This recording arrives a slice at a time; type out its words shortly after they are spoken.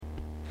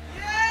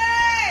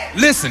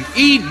Listen,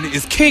 Eden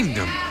is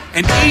kingdom,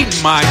 and Eden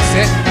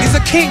mindset is a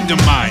kingdom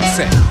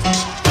mindset.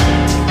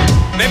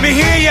 Let me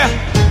hear ya.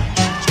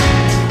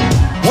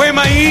 Where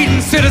my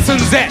Eden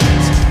citizens at?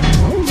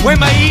 Where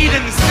my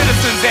Eden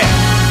citizens at?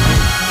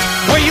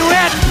 Where you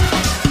at?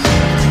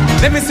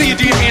 Let me see you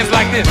do your hands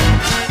like this.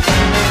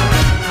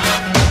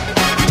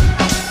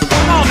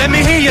 Come on, let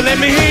me hear you, let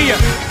me hear you.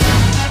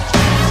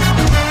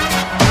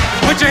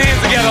 Put your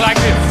hands together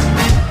like this.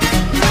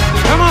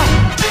 Come on.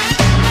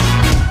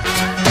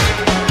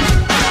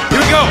 Here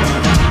we go.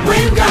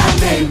 When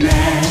God made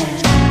man,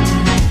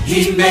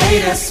 He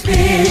made a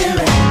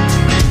spirit.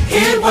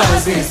 It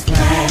was His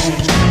plan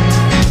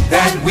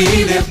that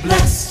we live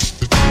blessed.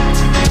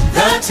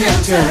 The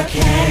tempter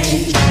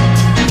came.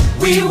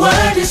 We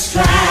were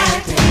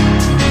distracted.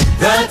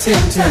 The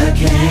tempter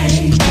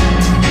came.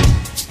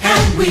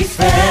 And we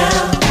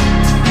fell.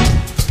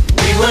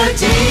 We were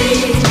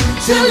deemed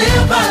to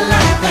live a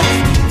life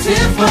that's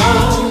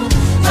beautiful,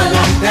 a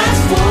life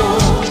that's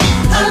full,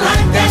 a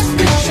life that's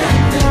rich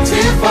and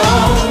plentiful.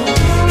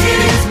 It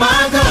is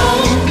my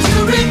goal to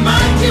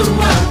remind you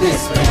of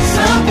this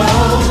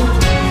principle.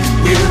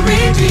 We're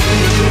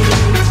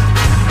redeemed,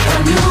 a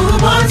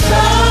newborn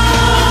son.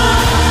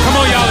 Come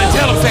on, y'all, and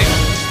tell them, say,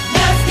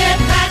 let's get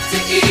back to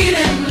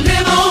Eden,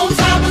 live on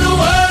top of the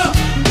world.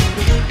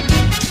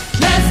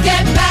 Let's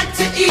get back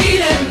to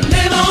Eden,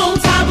 live on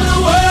top of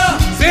the world.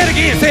 Say it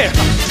again, say it.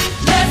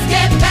 Let's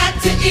get back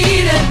to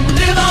Eden,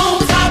 live on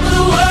top of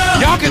the world.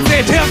 Y'all can say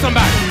it, tell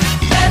somebody.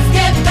 Let's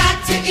get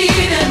back to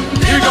Eden,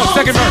 Here we live go, on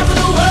second top verse. of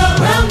the world.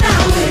 Well,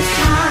 now it's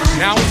time.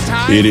 Now it's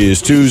time. It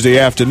is Tuesday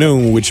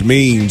afternoon, which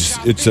means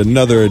it's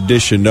another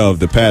edition of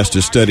the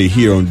Pastor Study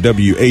here on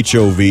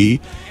WHOV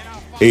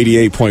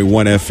 88.1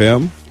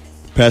 FM.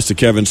 Pastor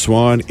Kevin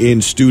Swan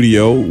in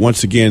studio.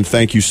 Once again,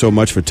 thank you so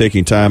much for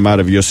taking time out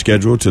of your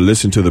schedule to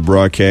listen to the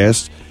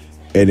broadcast.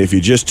 And if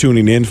you're just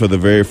tuning in for the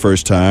very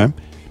first time,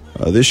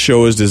 this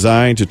show is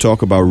designed to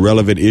talk about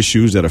relevant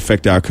issues that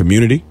affect our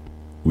community.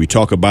 We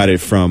talk about it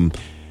from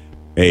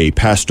a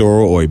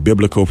pastoral or a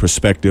biblical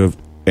perspective.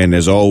 And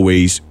as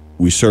always,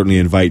 we certainly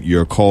invite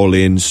your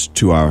call-ins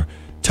to our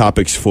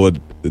topics for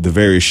the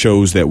various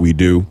shows that we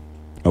do.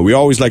 We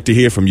always like to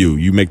hear from you.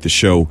 You make the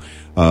show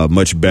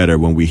much better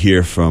when we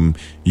hear from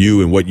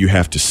you and what you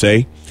have to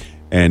say.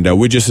 And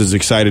we're just as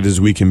excited as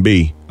we can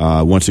be,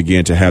 once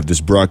again, to have this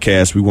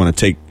broadcast. We want to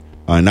take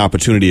an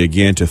opportunity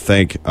again to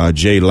thank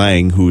Jay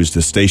Lang, who is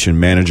the station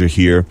manager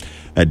here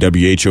at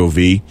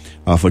WHOV,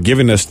 for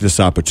giving us this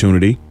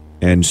opportunity.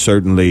 And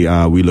certainly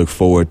we look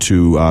forward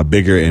to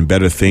bigger and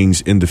better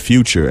things in the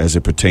future as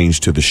it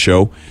pertains to the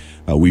show.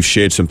 We've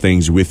shared some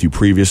things with you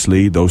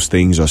previously. Those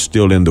things are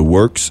still in the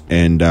works.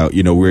 And,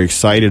 we're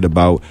excited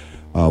about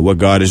what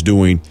God is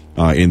doing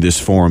in this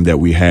forum that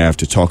we have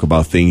to talk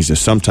about things that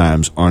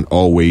sometimes aren't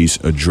always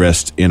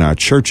addressed in our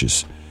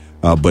churches,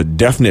 but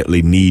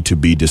definitely need to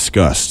be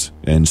discussed.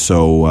 And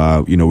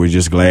so, we're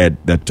just glad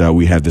that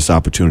we have this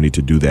opportunity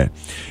to do that.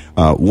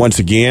 Once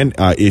again,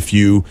 if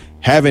you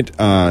haven't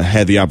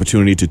had the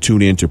opportunity to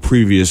tune in to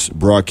previous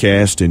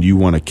broadcasts and you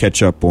want to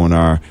catch up on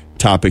our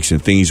topics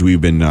and things we've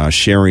been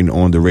sharing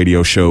on the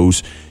radio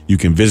shows, you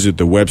can visit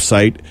the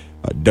website,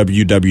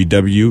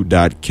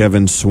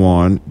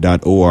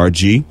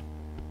 www.kevinswann.org.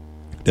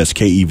 That's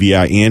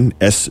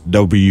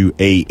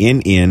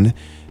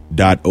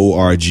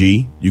KEVINSWANN.org.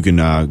 You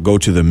can go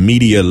to the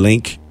media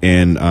link,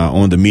 and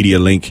on the media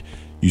link,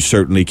 you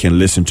certainly can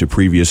listen to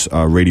previous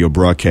radio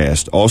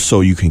broadcasts.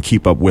 Also, you can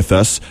keep up with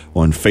us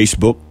on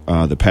Facebook,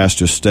 The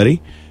Pastor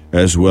Study,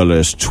 as well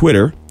as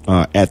Twitter,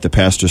 at The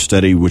Pastor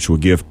Study, which will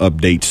give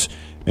updates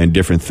and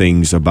different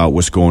things about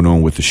what's going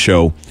on with the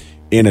show.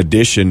 In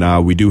addition,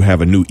 we do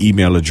have a new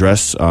email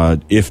address.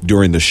 If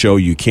during the show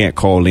you can't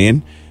call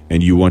in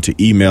and you want to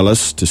email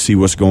us to see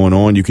what's going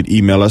on, you can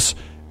email us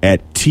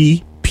at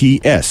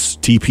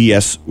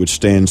TPS, which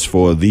stands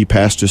for The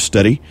Pastor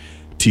Study,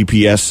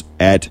 TPS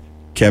at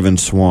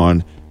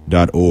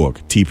kevinswann.org,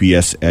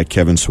 TPS at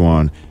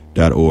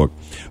kevinswann.org.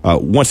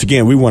 Once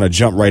again, we want to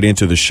jump right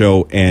into the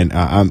show, and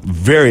I'm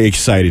very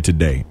excited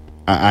today.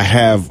 I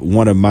have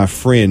one of my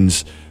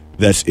friends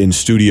that's in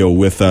studio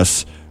with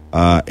us,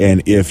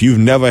 and if you've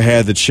never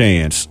had the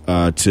chance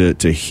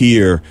to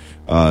hear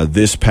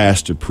this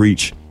pastor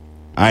preach,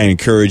 I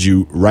encourage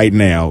you right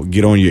now,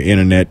 get on your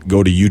internet,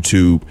 go to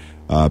YouTube.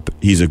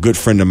 He's a good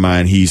friend of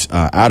mine. He's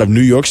out of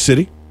New York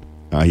City.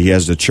 He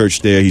has the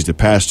church there. He's the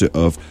pastor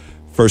of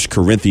First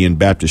Corinthian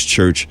Baptist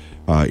Church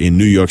in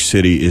New York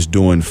City, is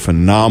doing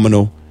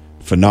phenomenal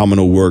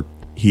work.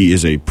 He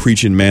is a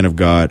preaching man of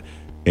God,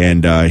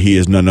 and he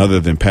is none other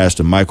than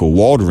Pastor Michael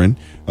Waldron,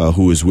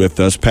 who is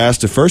with us.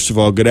 Pastor, first of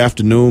all, good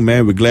afternoon,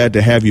 man. We're glad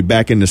to have you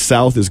back in the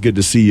South. It's good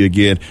to see you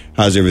again.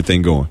 How's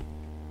everything going?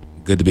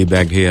 Good to be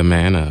back here,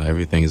 man.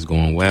 Everything is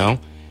going well.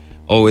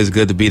 Always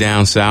good to be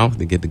down south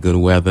to get the good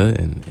weather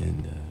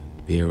and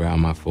be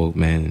around my folk,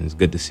 man. And it's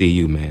good to see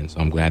you, man. So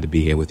I'm glad to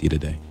be here with you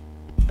today.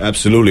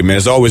 Absolutely, man.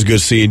 It's always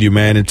good seeing you,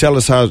 man. And tell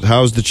us,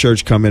 how's the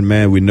church coming,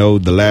 man? We know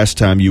the last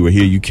time you were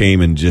here, you came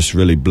and just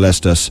really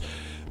blessed us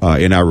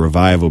in our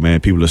revival, man.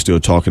 People are still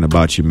talking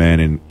about you,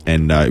 man,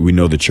 and we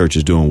know the church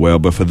is doing well.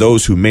 But for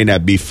those who may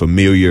not be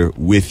familiar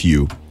with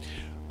you,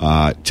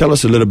 tell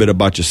us a little bit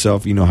about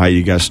yourself, how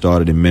you got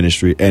started in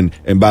ministry. And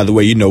by the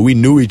way, we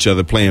knew each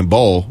other playing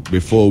ball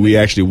before we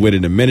actually went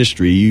into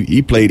ministry.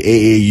 He played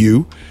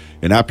AAU,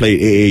 and I played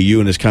AAU,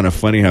 and it's kind of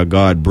funny how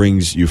God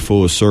brings you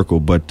full circle.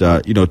 But,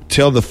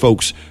 tell the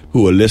folks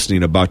who are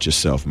listening about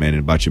yourself, man, and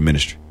about your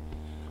ministry.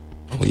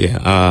 Oh,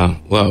 yeah.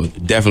 Well,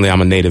 definitely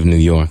I'm a native New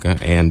Yorker,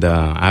 and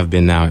I've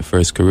been now at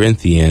First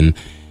Corinthian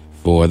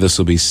this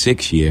will be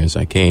 6 years.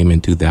 I came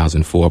in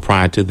 2004.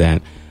 Prior to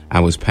that,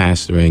 I was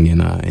pastoring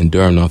in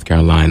Durham, North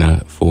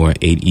Carolina for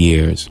 8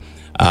 years.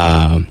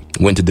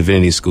 Went to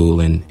divinity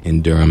school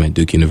in Durham at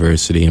Duke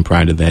University, and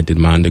prior to that did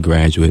my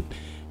undergraduate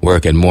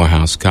work at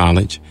Morehouse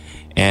College,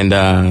 and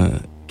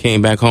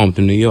came back home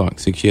to New York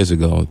 6 years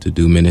ago to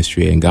do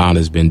ministry. And God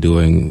has been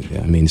doing,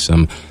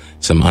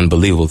 some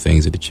unbelievable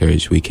things at the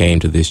church. We came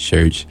to this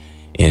church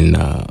in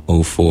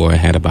 2004,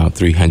 had about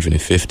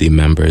 350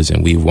 members,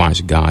 and we've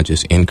watched God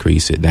just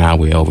increase it. Now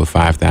we're over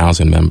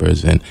 5,000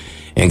 members, and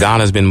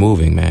God has been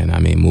moving, man.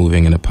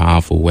 Moving in a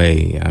powerful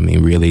way.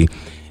 Really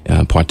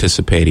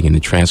participating in the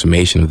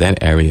transformation of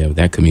that area, of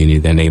that community,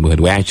 that neighborhood.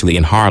 We're actually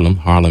in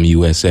Harlem,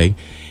 USA,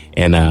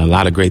 and a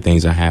lot of great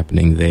things are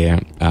happening there.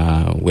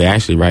 We're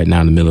actually right now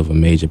in the middle of a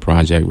major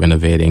project,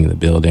 renovating the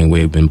building.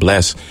 We've been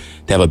blessed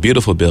to have a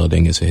beautiful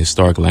building. It's a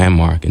historic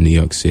landmark in New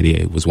York City.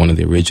 It was one of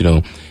the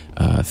original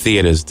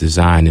theaters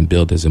designed and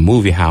built as a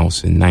movie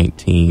house in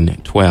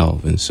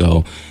 1912. And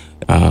so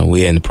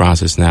we're in the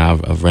process now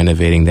of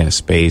renovating that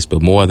space.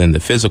 But more than the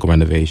physical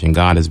renovation,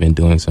 God has been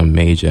doing some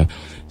major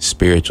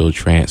spiritual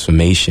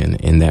transformation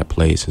in that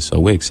place. And so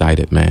we're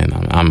excited, man.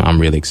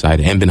 I'm really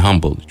excited and been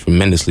humbled,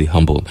 tremendously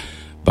humbled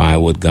by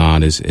what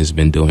God has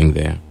been doing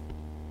there.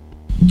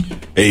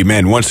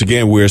 Amen. Once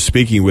again, we're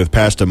speaking with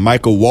Pastor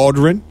Michael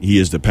Waldron. He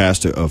is the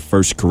pastor of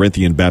First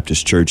Corinthian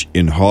Baptist Church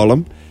in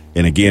Harlem.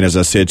 And again, as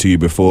I said to you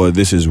before,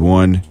 this is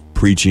one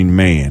preaching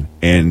man.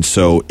 And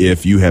so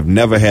if you have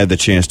never had the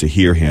chance to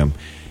hear him,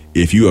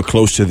 if you are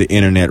close to the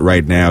internet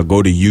right now,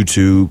 go to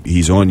YouTube.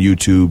 He's on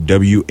YouTube.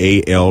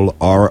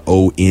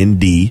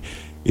 WALROND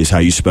is how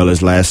you spell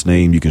his last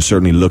name. You can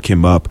certainly look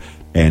him up.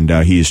 And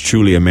he is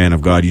truly a man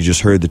of God. You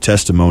just heard the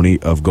testimony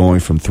of going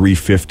from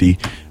 350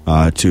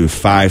 to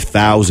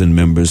 5,000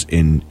 members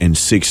in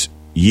 6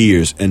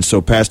 years. And so,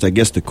 Pastor, I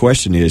guess the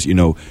question is,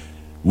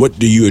 what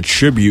do you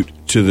attribute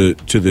to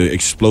the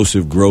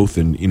explosive growth?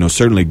 And,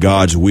 certainly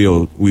God's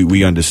will,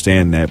 we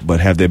understand that. But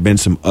have there been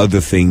some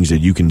other things that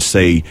you can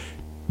say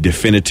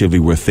definitively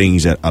were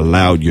things that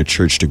allowed your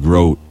church to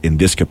grow in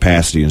this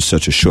capacity in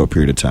such a short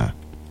period of time?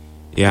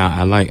 Yeah,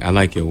 I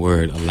like your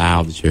word,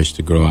 allow the church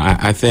to grow.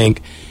 I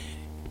think...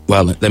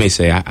 Well, let me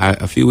say,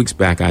 a few weeks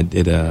back, I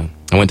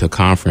went to a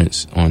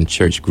conference on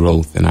church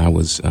growth, and I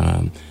was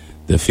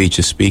the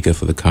featured speaker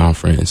for the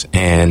conference.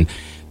 And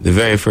the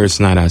very first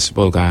night I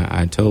spoke,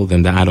 I told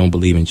them that I don't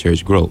believe in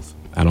church growth.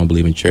 I don't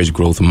believe in church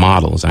growth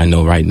models. I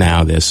know right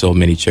now there's so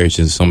many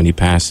churches, so many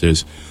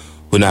pastors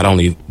who not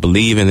only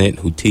believe in it,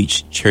 who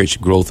teach church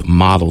growth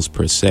models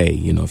per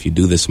se. If you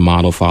do this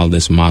model, follow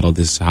this model,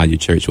 this is how your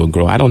church will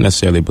grow. I don't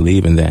necessarily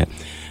believe in that.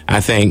 I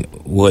think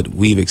what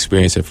we've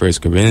experienced at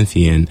First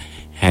Corinthian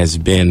has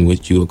been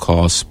what you would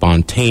call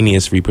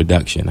spontaneous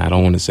reproduction. I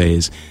don't want to say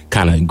it's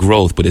kind of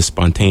growth, but it's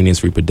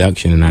spontaneous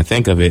reproduction. And I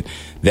think of it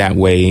that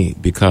way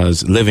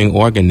because living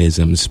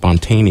organisms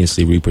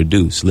spontaneously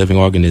reproduce. Living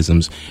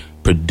organisms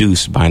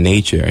produce by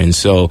nature. And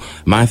so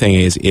my thing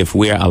is, if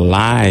we're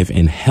alive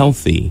and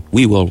healthy,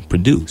 we will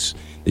produce.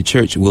 The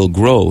church will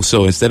grow.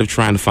 So instead of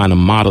trying to find a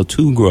model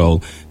to grow,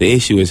 the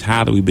issue is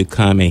how do we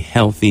become a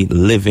healthy,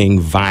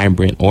 living,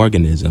 vibrant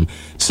organism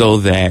so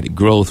that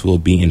growth will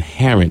be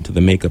inherent to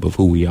the makeup of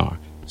who we are.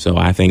 So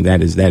I think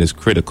that is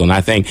critical. And I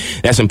think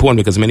that's important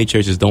because many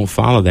churches don't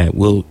follow that.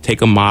 We'll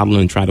take a model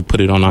and try to put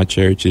it on our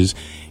churches.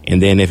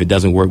 And then if it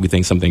doesn't work, we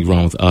think something's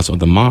wrong with us or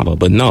the model.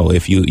 But no,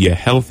 if you're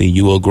healthy,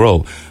 you will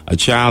grow. A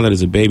child that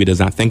is a baby does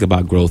not think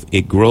about growth.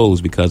 It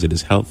grows because it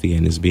is healthy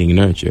and is being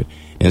nurtured.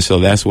 And so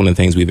that's one of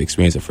the things we've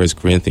experienced at First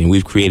Corinthians.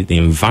 We've created the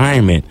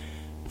environment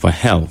for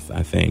health,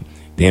 I think,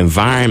 the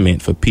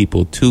environment for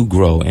people to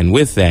grow. And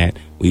with that,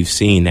 we've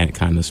seen that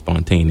kind of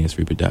spontaneous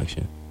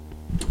reproduction.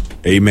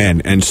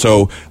 Amen. And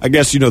so I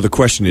guess, the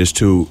question is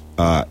too,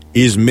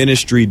 is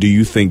ministry, do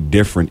you think,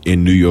 different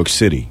in New York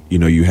City?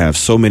 You have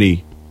so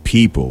many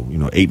people,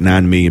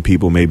 8-9 million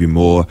people, maybe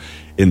more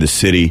in the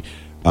city.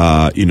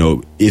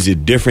 Is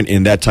it different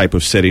in that type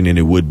of setting than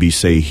it would be,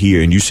 say,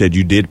 here? And you said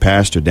you did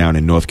pastor down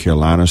in North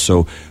Carolina.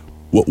 So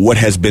what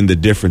has been the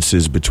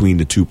differences between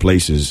the two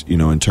places,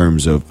 in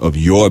terms of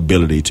your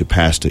ability to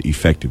pastor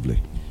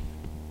effectively?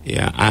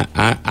 Yeah,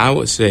 I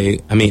would say,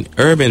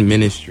 urban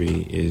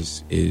ministry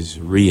is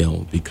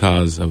real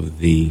because of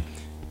the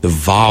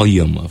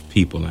volume of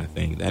people. I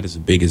think that is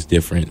the biggest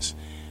difference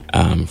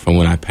from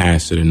when I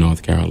pastored in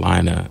North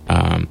Carolina.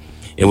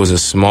 it was a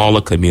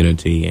smaller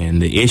community, and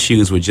the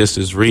issues were just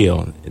as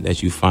real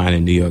that you find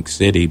in New York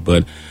City.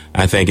 But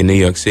I think in New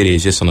York City,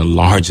 it's just on a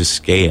larger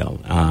scale.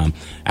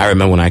 I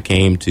remember when I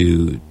came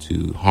to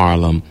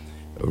Harlem,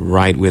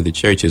 right where the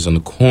church is on the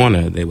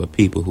corner, there were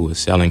people who were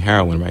selling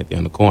heroin right there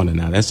on the corner.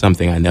 Now, that's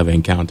something I never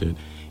encountered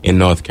in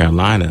North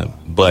Carolina,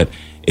 but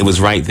it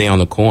was right there on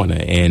the corner,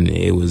 and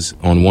it was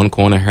on one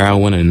corner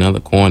heroin and another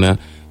corner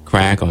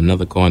crack, on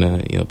another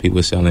corner, people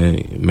were selling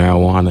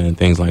marijuana and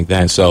things like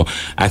that. So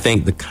I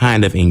think the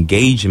kind of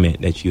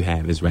engagement that you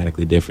have is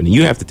radically different. And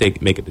you have to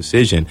make a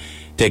decision,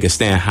 take a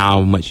stand how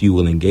much you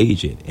will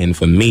engage it. And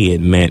for me, it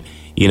meant,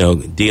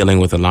 dealing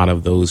with a lot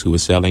of those who were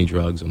selling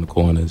drugs on the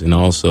corners, and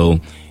also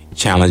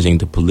challenging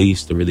the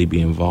police to really be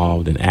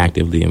involved and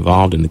actively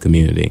involved in the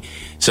community.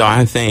 So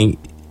I think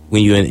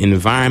when you're in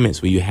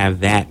environments where you have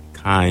that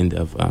kind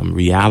of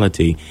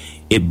reality,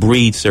 it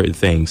breeds certain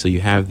things. So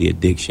you have the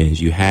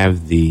addictions, you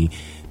have the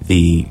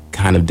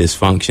kind of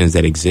dysfunctions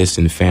that exist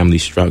in family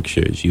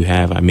structures. You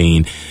have,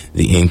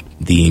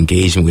 the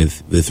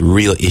engagement with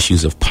real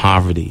issues of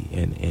poverty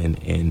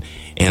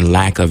and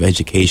lack of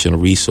educational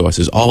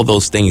resources. All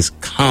those things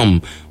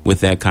come with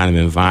that kind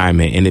of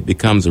environment, and it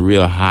becomes a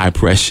real high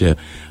pressure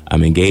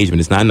engagement.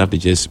 It's not enough to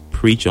just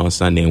preach on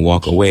Sunday and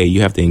walk away.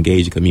 You have to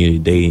engage the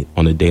community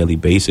on a daily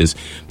basis,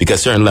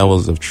 because certain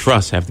levels of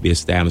trust have to be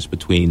established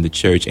between the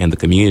church and the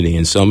community.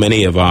 And so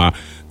many of our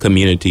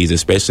communities,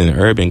 especially in an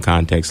urban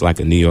context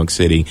like in New York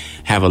City,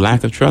 have a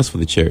lack of trust for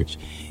the church.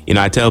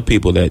 I tell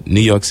people that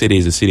New York City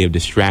is a city of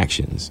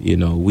distractions.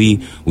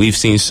 We've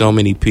seen so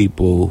many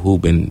people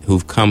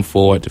who've come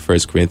forward to 1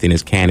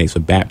 Corinthians candidates for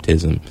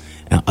baptism,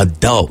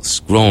 adults,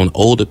 grown,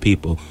 older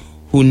people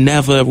who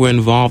never were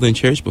involved in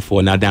church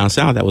before. Now, down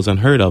south, that was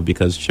unheard of,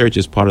 because church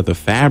is part of the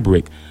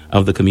fabric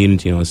of the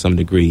community on some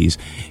degrees.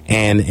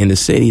 And in the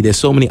city, there's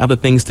so many other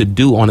things to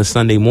do on a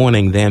Sunday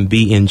morning than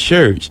be in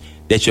church,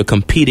 that you're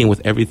competing with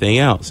everything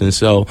else. And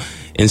so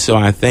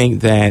I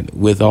think that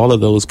with all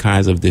of those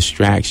kinds of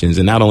distractions,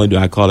 and not only do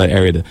I call that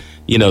area the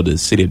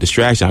city of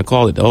distraction, I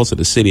call it also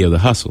the city of the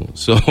hustle.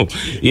 So,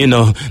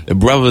 the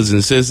brothers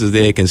and sisters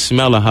there can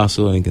smell a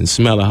hustle and can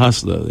smell a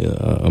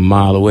hustler a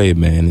mile away,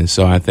 man. And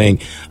so I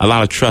think a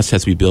lot of trust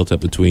has to be built up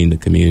between the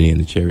community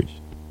and the church.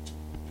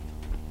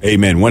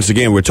 Amen. Once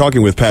again, we're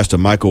talking with Pastor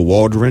Michael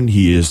Waldron.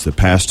 He is the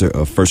pastor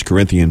of 1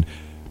 Corinthians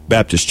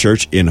Baptist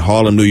Church in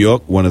Harlem, New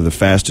York, one of the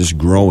fastest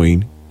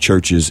growing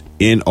churches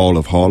in all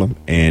of Harlem.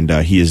 And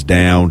he is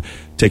down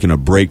taking a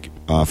break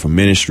from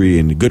ministry,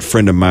 and a good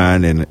friend of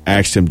mine, and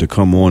asked him to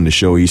come on the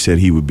show. He said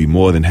he would be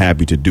more than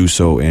happy to do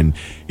so. And,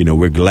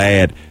 we're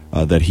glad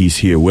that he's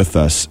here with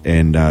us,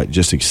 and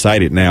just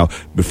excited. Now,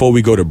 before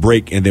we go to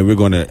break, and then we're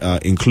going to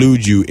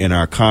include you in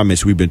our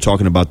comments, we've been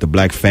talking about the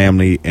black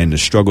family and the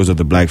struggles of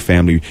the black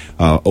family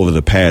over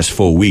the past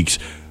 4 weeks.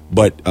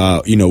 But,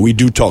 we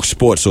do talk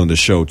sports on the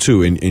show,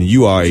 too. And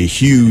you are a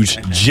huge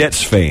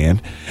Jets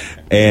fan.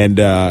 And,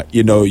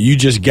 you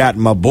just got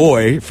my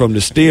boy from the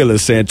Steelers,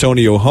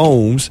 Santonio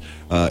Holmes,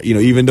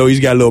 even though he's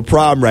got a little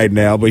problem right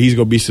now, but he's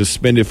going to be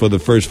suspended for the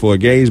first 4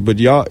 games. But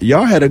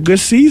y'all had a good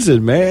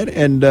season, man.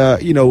 And,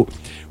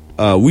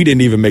 we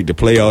didn't even make the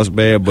playoffs,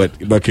 man.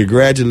 But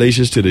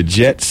congratulations to the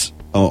Jets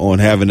on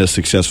having a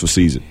successful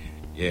season.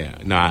 Yeah,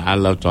 no, I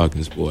love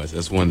talking sports.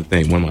 That's one of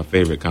my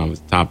favorite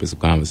topics of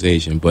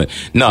conversation. But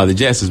no, the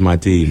Jets is my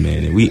team,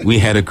 man. And we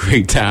had a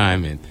great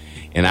time, and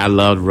I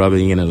loved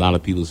rubbing in a lot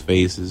of people's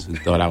faces who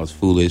thought I was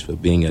foolish for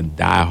being a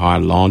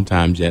diehard,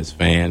 longtime Jets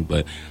fan.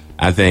 But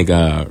I think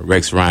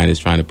Rex Ryan is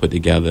trying to put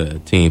together a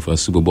team for a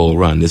Super Bowl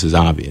run. This is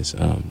obvious.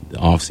 The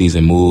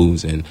off-season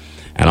moves, and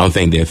I don't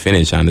think they're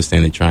finished. I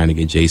understand they're trying to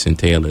get Jason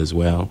Taylor as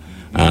well.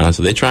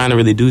 So they're trying to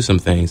really do some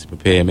things to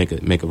prepare and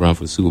make a run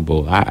for the Super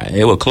Bowl.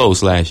 It was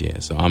close last year,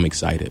 so I'm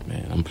excited,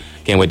 man.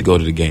 Can't wait to go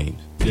to the games.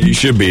 Yeah, you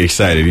should be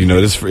excited.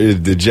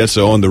 The Jets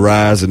are on the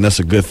rise, and that's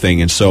a good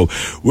thing. And so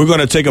we're going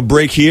to take a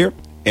break here.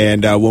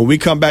 And when we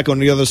come back on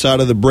the other side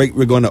of the break,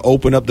 we're going to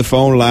open up the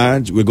phone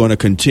lines. We're going to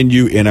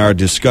continue in our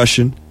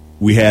discussion.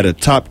 We had a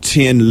top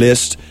 10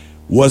 list.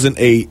 Wasn't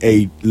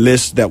a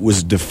list that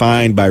was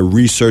defined by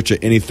research or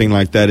anything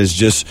like that. It's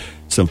just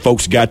some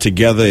folks got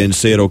together and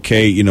said,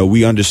 okay,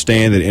 we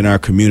understand that in our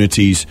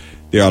communities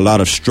there are a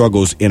lot of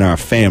struggles in our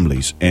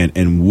families,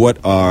 and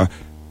what are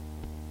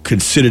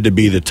considered to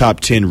be the top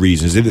 10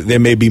 reasons. There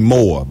may be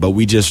more, but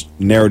we just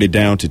narrowed it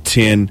down to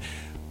 10.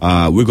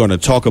 We're going to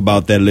talk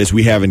about that list.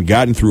 We haven't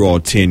gotten through all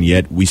 10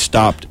 yet. We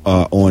stopped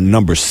on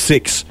number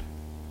 6,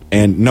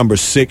 and number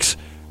 6,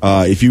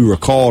 if you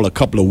recall, a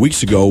couple of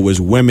weeks ago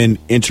was women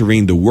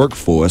entering the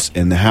workforce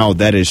and how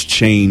that has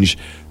changed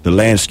the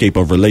landscape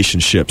of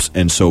relationships.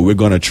 And so we're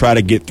going to try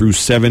to get through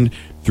 7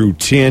 through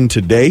 10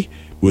 today.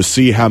 We'll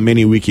see how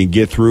many we can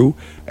get through.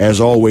 As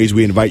always,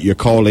 we invite your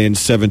call in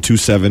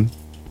 727-5711,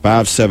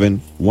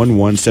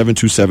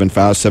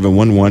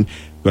 727-5711.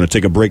 Going to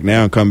take a break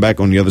now and come back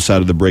on the other side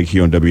of the break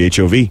here on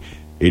WHOV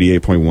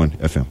 88.1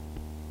 FM.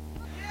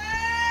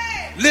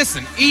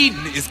 Listen,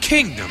 Eden is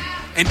kingdom.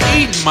 An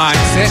Eden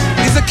mindset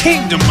is a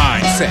kingdom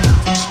mindset.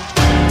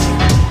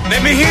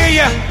 Let me hear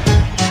ya.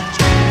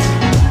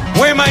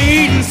 Where my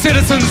Eden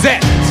citizens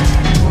at?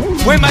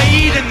 Where my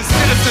Eden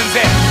citizens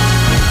at?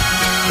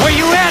 Where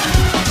you at?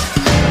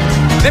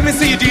 Let me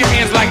see you do your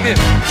hands like this.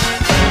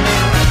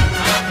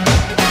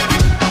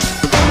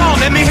 Come on,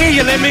 let me hear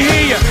you, let me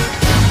hear you.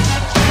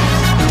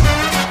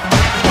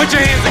 Put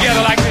your hands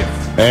together like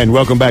this. And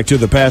welcome back to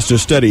the Pastor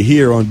Study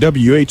here on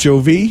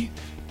WHOV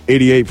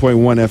 88.1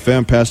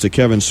 FM. Pastor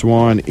Kevin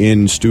Swan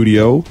in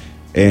studio.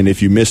 And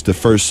if you missed the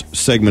first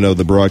segment of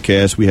the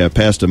broadcast, we have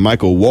Pastor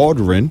Michael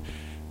Waldron,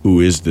 who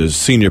is the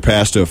senior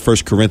pastor of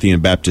First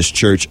Corinthian Baptist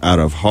Church out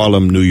of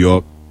Harlem, New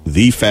York,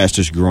 the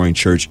fastest growing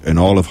church in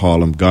all of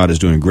Harlem. God is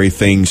doing great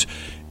things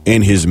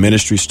in his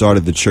ministry.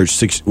 Started the church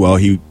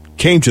he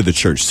came to the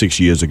church 6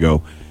 years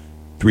ago.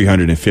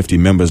 350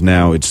 members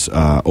now. It's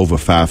over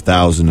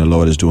 5,000. The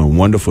Lord is doing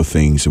wonderful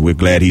things, and we're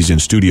glad he's in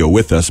studio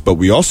with us. But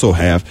we also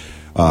have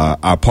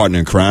our partner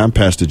in crime,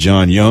 Pastor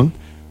John Young,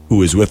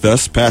 who is with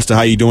us. Pastor,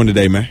 how you doing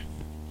today, man?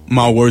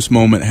 My worst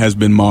moment has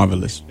been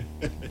marvelous.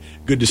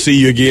 Good to see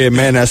you again,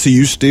 man. I see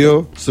you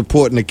still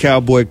supporting the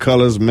Cowboy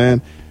colors,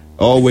 man.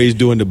 Always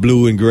doing the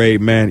blue and gray,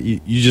 man.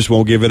 You just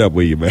won't give it up,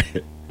 will you, man?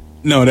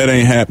 No, that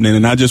ain't happening,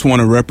 and I just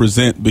want to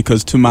represent,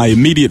 because to my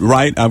immediate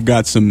right, I've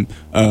got some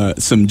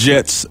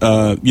Jets,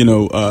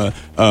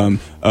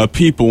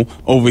 people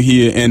over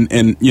here, and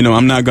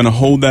I'm not going to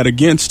hold that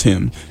against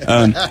him,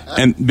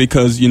 and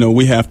because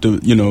we have to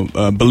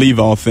believe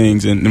all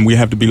things, and we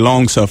have to be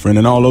long suffering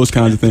and all those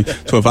kinds of things.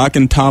 So if I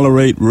can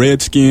tolerate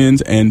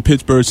Redskins and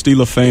Pittsburgh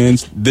Steelers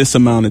fans this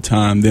amount of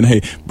time, then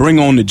hey, bring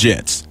on the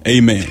Jets.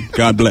 Amen.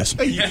 God bless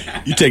them.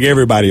 You take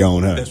everybody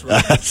on, huh? That's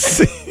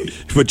right.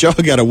 But y'all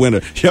got to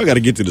win. Y'all got to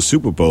get to the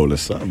Super Bowl or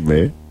something,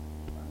 man.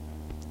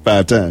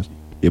 5 times.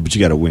 Yeah, but you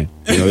got to win.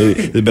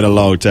 It's been a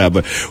long time.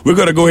 But we're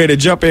going to go ahead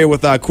and jump in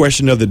with our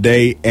question of the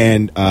day.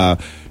 And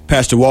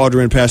Pastor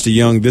Waldron, Pastor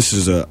Young, this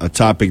is a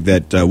topic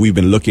that we've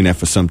been looking at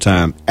for some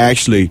time.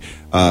 Actually,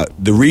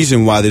 the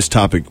reason why this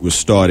topic was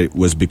started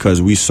was because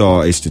we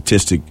saw a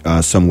statistic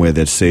somewhere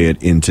that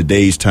said in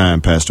today's time,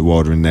 Pastor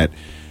Waldron, that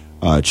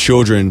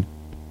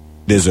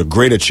there's a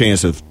greater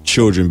chance of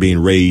children being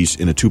raised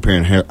in a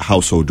 2-parent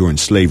household during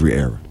slavery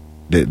era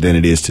than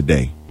it is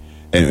today.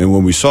 And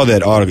when we saw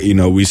that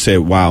article, we said,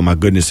 wow, my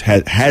goodness,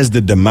 has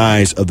the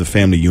demise of the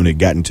family unit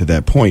gotten to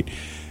that point?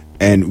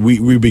 And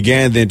we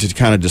began then to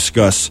kind of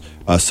discuss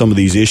some of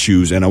these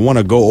issues. And I want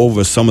to go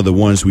over some of the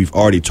ones we've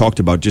already talked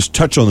about, just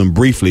touch on them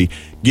briefly,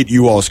 get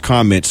you all's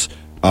comments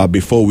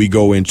before we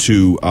go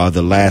into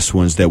the last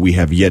ones that we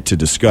have yet to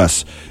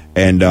discuss.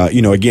 And,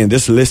 again,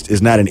 this list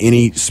is not in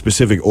any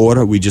specific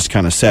order. We just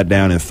kind of sat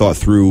down and thought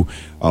through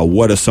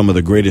what are some of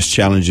the greatest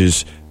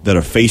challenges that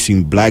are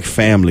facing black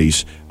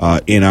families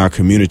in our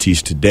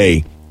communities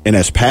today. And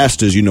as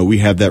pastors, we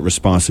have that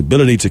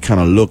responsibility to kind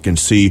of look and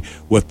see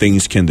what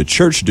things can the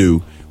church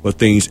do, what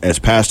things as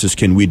pastors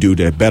can we do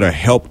to better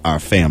help our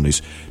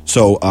families.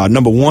 So,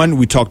 number one,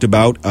 we talked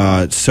about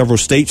several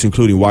states,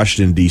 including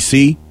Washington,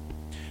 D.C.,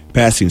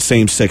 passing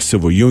same-sex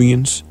civil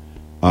unions.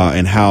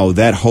 And how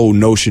that whole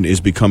notion is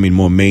becoming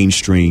more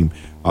mainstream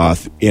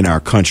in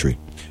our country.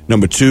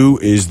 Number two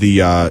is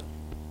the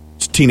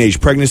teenage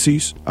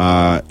pregnancies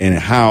and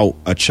how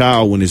a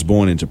child, when it's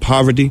born into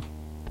poverty,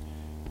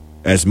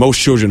 as most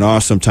children are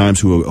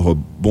sometimes who are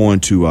born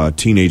to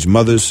teenage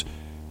mothers,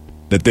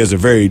 that there's a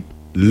very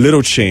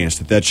little chance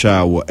that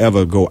child will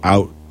ever go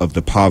out of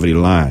the poverty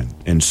line.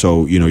 And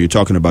so, you're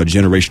talking about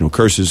generational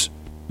curses.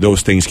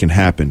 Those things can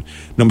happen.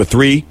 Number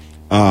three,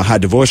 high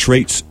divorce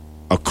rates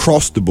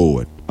across the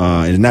board,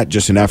 and not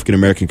just in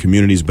African-American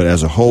communities, but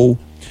as a whole.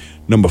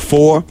 Number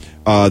four,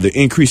 the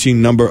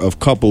increasing number of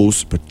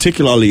couples,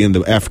 particularly in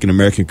the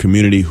African-American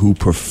community, who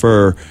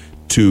prefer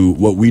to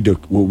what we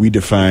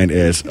define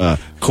as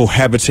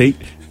cohabitate,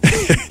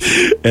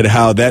 and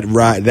how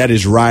that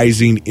is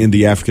rising in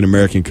the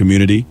African-American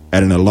community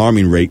at an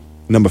alarming rate.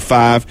 Number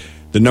five,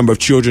 the number of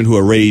children who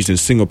are raised in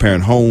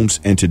single-parent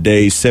homes, and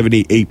today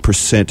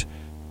 78%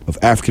 of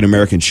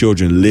African-American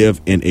children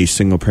live in a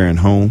single-parent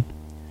home.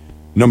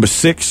 Number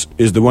six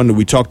is the one that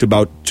we talked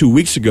about 2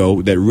 weeks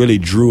ago that really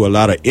drew a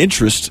lot of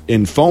interest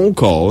in phone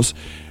calls,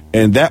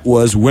 and that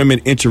was women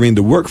entering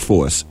the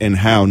workforce, and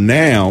how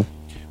now,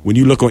 when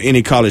you look on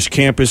any college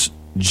campus,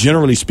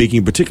 generally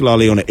speaking,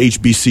 particularly on the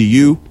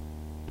HBCU,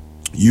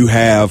 you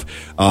have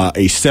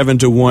a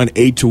 7-to-1,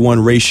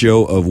 8-to-1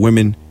 ratio of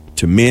women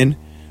to men.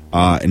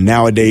 And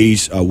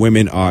nowadays,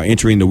 women are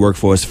entering the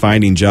workforce,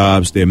 finding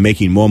jobs. They're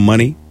making more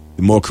money,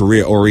 more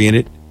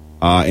career-oriented,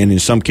 and in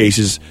some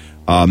cases,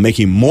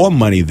 making more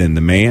money than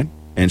the man.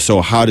 And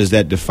so how does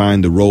that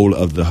define the role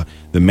of the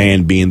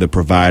man being the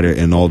provider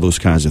and all those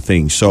kinds of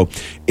things? So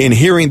in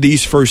hearing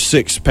these first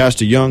six,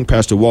 Pastor Young,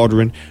 Pastor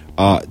Waldron,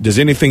 does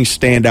anything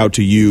stand out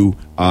to you?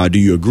 Do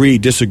you agree,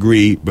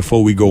 disagree,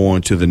 before we go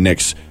on to the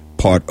next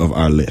part of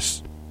our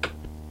list?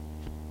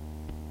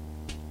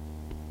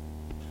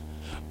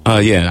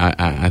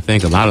 I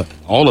think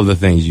all of the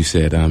things you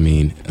said,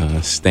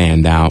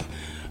 stand out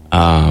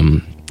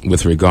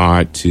with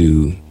regard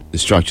to the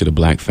structure of the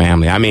black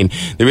family. I mean,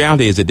 the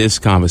reality is that this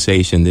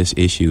conversation, this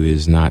issue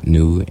is not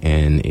new,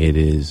 and it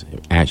is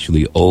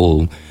actually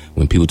old.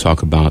 When people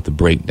talk about the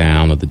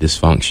breakdown or the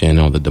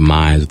dysfunction or the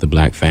demise of the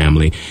black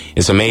family,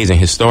 it's amazing.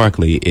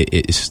 Historically,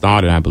 it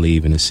started, I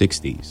believe, in the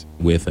 60s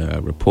with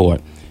a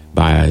report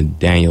by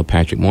Daniel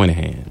Patrick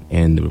Moynihan,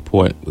 and the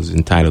report was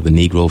entitled The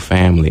Negro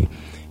Family,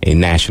 a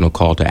National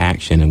Call to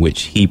Action, in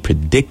which he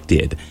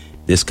predicted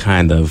this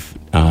kind of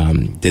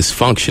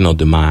dysfunctional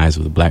demise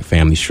of the black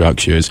family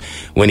structures.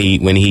 When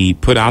he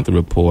put out the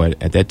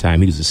report, at that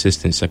time he was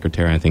Assistant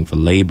Secretary, I think, for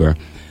Labor.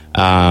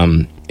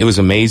 It was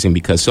amazing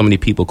because so many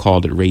people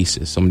called it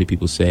racist. So many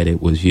people said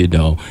it was,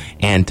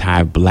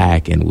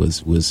 anti-black and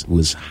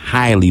was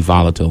highly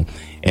volatile.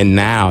 And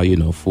now,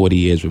 40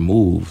 years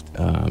removed,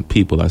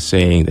 people are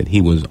saying that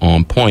he was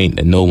on point,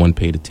 that no one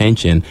paid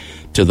attention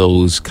to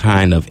those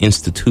kind of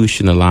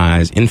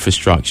institutionalized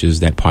infrastructures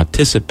that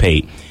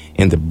participate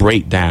in the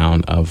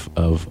breakdown of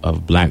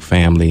black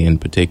family in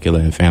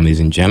particular and families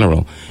in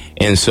general.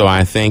 And so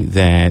I think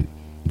that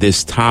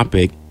this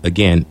topic,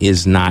 again,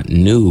 is not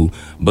new,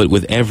 but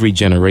with every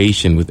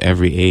generation, with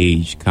every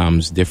age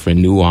comes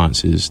different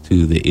nuances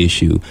to the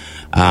issue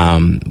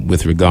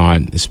with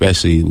regard,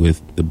 especially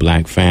with the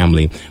black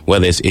family,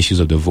 whether it's issues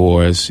of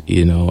divorce,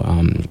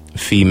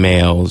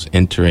 females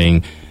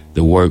entering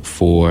the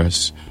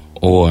workforce,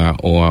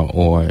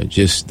 or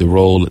just the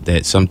role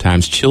that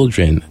sometimes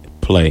children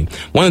play.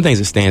 One of the things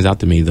that stands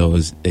out to me, though,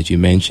 is that you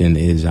mentioned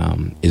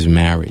is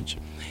marriage.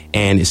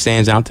 And it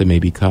stands out to me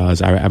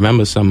because I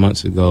remember some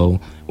months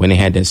ago when they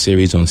had that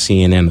series on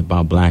CNN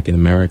about Black in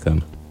America,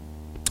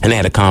 and they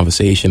had a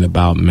conversation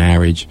about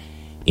marriage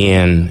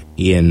in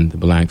the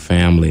black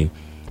family.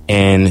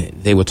 And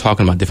they were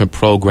talking about different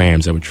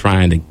programs that were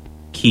trying to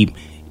keep,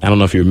 I don't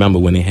know if you remember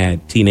when they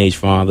had teenage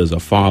fathers or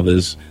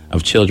fathers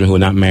of children who were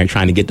not married,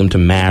 trying to get them to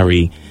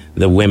marry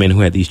the women who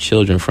had these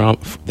children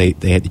they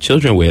had the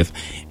children with.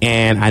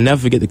 And I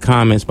never forget the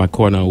comments by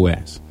Cornel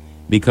West.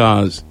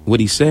 Because what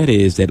he said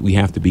is that we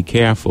have to be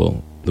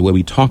careful the way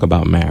we talk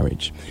about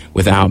marriage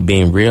without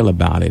being real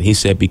about it. He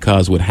said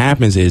because what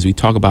happens is we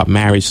talk about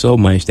marriage so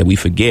much that we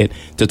forget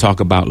to talk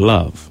about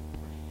love,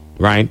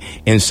 right?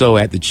 And so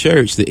at the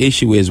church, the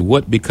issue is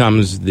what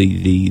becomes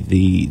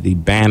the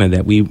banner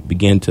that we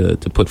begin to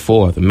put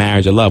forth,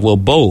 marriage or love. Well,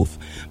 both,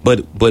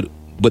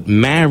 but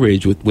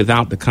marriage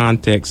without the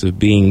context of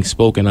being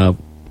spoken of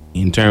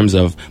in terms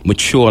of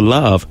mature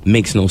love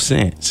makes no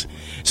sense.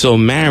 So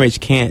marriage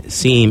can't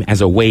seem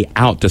as a way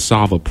out to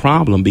solve a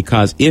problem,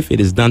 because if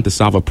it is done to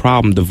solve a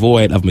problem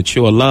devoid of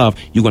mature love,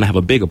 you're going to have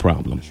a bigger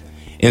problem.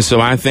 And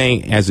so I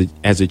think as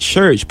a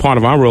church, part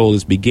of our role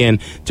is begin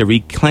to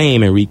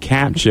reclaim and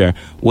recapture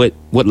what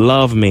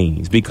love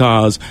means,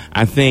 because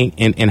I think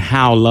and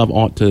how love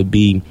ought to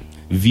be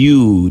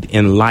viewed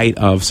in light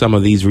of some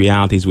of these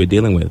realities we're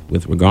dealing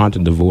with regard to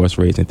divorce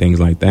rates and things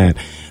like that.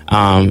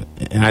 And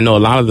I know a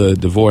lot of the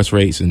divorce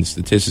rates and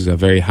statistics are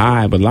very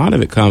high, but a lot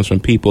of it comes from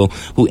people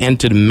who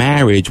entered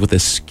marriage with a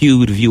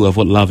skewed view of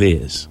what love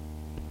is.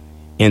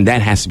 And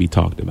that has to be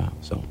talked about.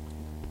 So,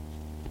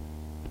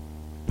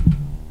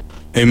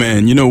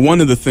 amen.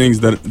 One of the things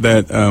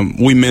that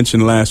we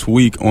mentioned last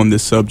week on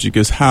this subject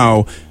is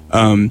how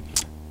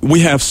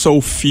we have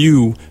so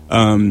few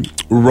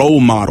role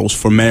models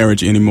for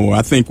marriage anymore.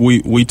 I think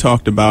we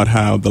talked about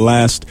how the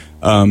last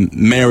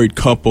married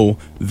couple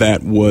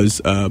that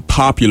was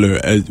popular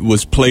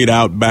was played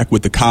out back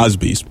with the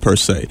Cosbys, per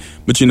se.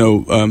 But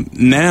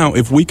now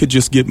if we could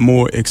just get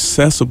more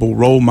accessible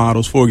role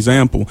models, for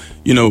example,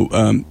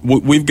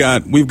 we've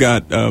got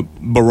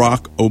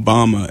Barack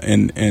Obama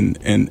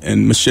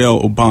and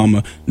Michelle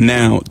Obama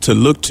now to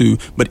look to.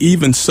 But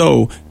even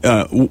so,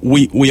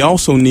 we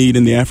also need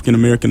in the African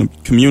American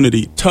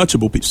community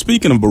touchable people.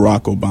 Speaking of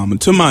Barack Obama,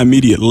 to my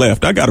immediate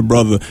left, I got a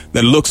brother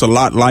that looks a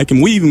lot like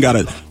him. We even got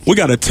a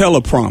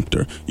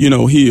teleprompter,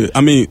 here.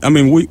 I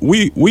mean,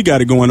 we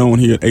got it going on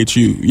here at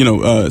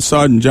HU.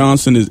 Sergeant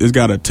Johnson has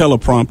got a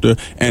teleprompter,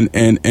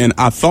 and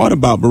I thought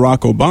about Barack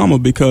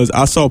Obama because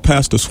I saw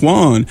Pastor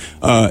Swan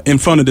in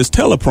front of this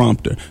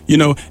teleprompter,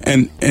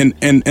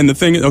 and the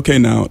thing is, okay,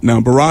 now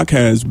Barack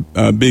has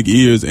big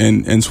ears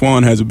and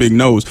Swan has a big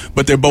nose,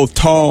 but they're both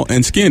tall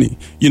and skinny,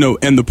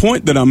 and the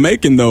point that I'm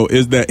making, though,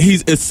 is that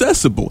he's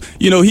accessible.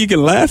 He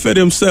can laugh at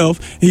himself.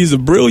 He's a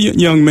brilliant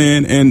young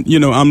man, and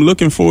I'm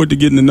looking forward to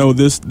getting to know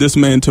this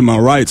man to my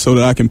right so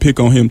that I can pick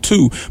on him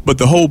too. But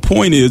the whole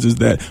point is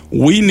that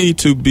we need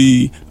to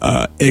be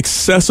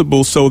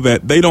accessible so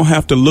that they don't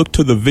have to look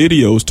to the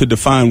videos to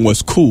define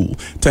what's cool.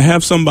 To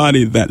have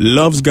somebody that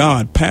loves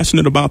God,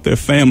 passionate about their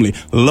family,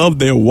 love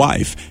their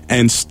wife,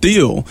 and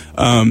still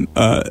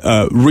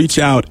reach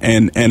out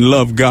and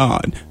love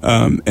God,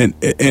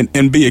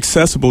 and be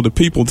accessible to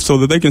people so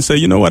that they can say,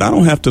 you know what, I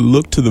don't have to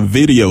look to the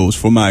videos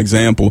for my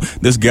example.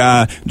 This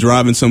guy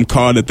driving some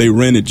car that they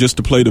rented just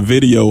to play the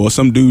video, or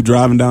some some dude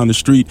driving down the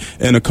street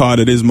in a car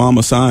that his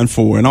mama signed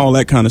for and all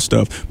that kind of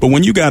stuff. But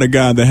when you got a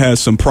guy that has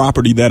some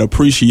property that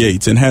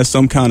appreciates and has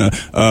some kind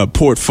of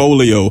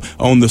portfolio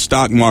on the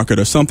stock market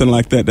or something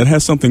like that, that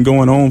has something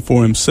going on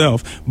for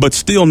himself, but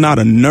still not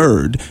a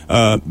nerd,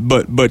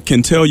 but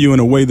can tell you in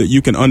a way that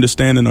you can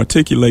understand and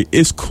articulate,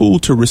 it's cool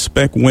to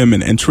respect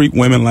women and treat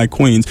women like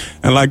queens.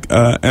 And like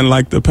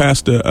the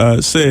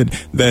pastor said,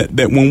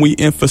 that when we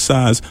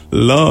emphasize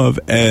love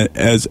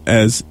as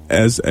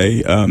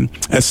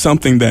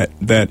something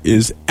that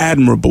is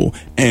admirable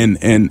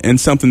and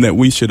something that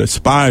we should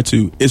aspire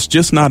to, it's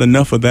just not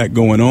enough of that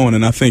going on.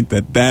 And I think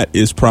that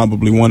is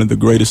probably one of the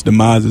greatest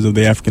demises of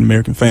the African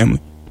American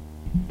family.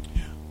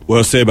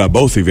 Well said by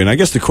both of you. And I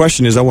guess the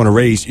question is, I want to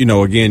raise,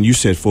 again, you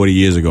said 40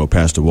 years ago,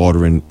 Pastor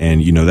Waldron,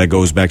 and, that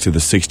goes back to the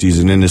 60s.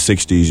 And in the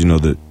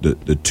 60s,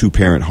 the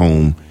two-parent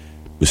home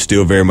was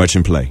still very much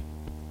in play.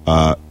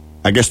 I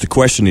guess the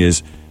question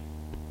is,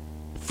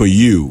 for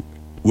you,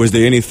 was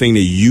there anything that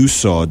you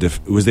saw,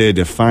 was there a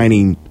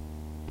defining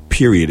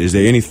period? Is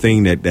there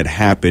anything that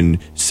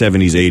happened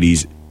 70s,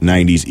 80s,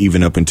 90s,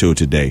 even up until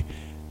today,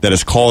 that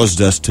has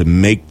caused us to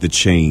make the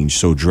change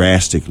so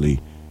drastically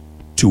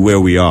to where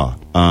we are?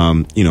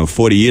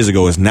 40 years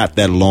ago is not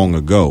that long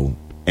ago,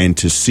 and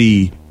to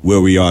see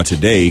where we are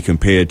today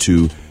compared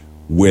to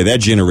where that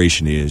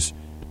generation is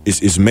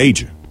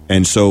major.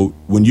 And so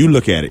when you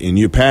look at it and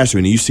you're pastoring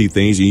and you see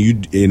things,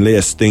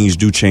 unless things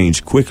do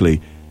change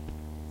quickly,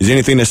 is there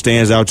anything that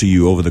stands out to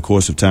you over the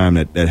course of time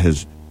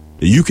that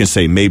you can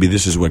say maybe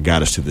this is what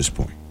got us to this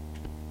point?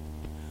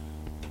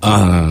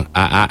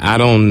 I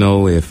don't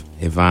know if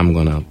I'm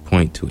going to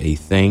point to a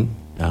thing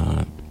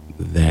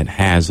that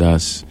has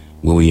us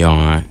where we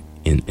are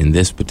in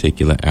this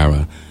particular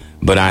era,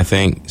 but I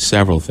think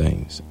several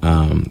things.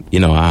 I'm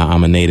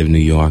a native New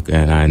Yorker,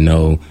 and I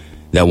know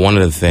that one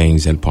of the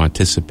things that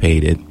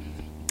participated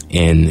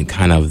in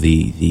kind of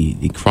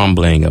the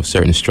crumbling of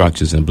certain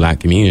structures in the black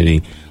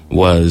community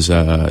was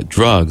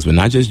drugs, but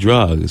not just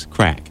drugs,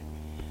 crack.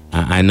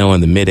 I know in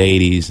the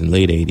mid-'80s and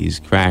late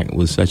 80s, crack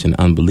was such an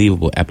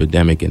unbelievable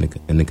epidemic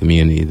in the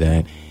community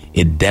that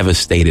it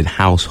devastated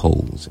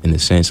households in the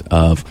sense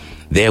of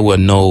there were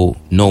no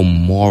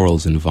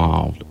morals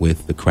involved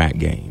with the crack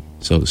game,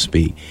 so to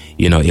speak.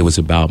 It was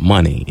about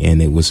money,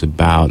 and it was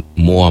about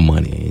more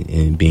money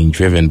and being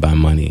driven by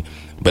money.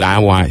 But I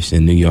watched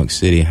in New York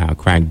City how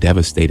crack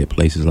devastated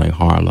places like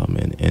Harlem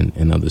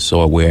and other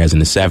sort, whereas in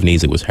the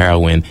 70s it was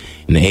heroin,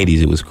 in the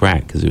 80s it was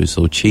crack because it was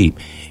so cheap.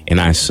 And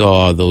I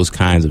saw those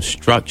kinds of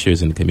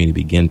structures in the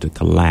community begin to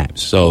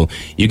collapse. So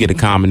you get a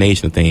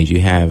combination of things.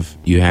 You have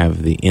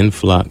the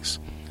influx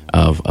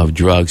of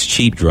drugs,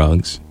 cheap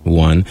drugs,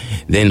 one.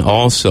 Then you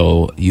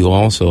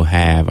also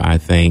have, I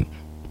think,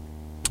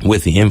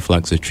 with the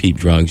influx of cheap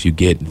drugs, you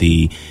get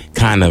the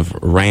kind of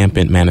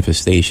rampant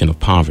manifestation of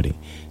poverty.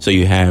 So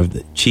you have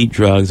the cheap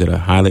drugs that are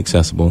highly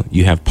accessible.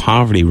 You have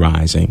poverty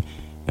rising,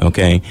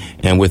 okay?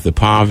 And with the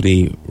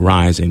poverty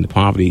rising, the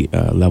poverty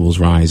levels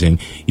rising,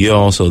 you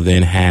also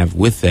then have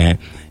with that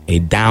a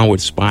downward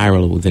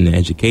spiral within the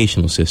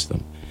educational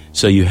system.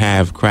 So you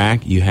have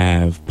crack, you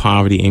have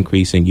poverty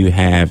increasing, you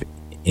have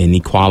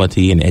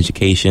inequality in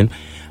education.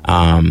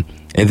 And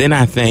then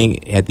I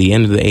think at the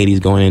end of the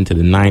 80s, going into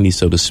the 90s,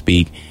 so to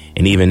speak,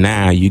 and even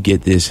now, you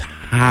get this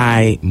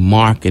high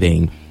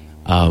marketing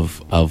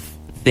of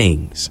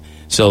things,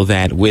 so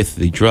that with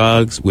the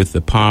drugs, with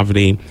the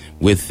poverty,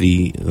 with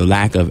the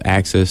lack of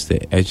access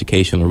to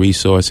educational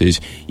resources,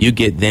 you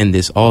get then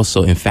this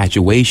also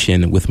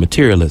infatuation with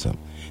materialism.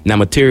 Now,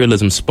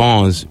 materialism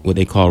spawns what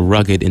they call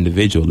rugged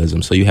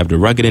individualism. So you have the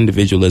rugged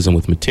individualism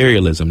with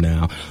materialism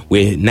now,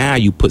 where now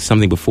you put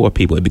something before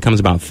people. It becomes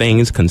about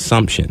things,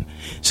 consumption.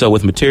 So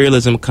with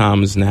materialism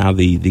comes now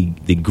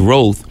the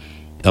growth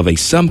of a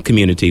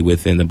sub-community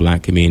within the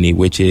black community,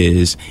 which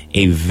is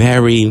a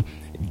very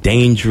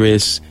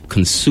dangerous,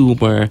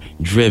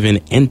 consumer-driven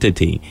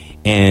entity.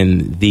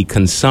 And the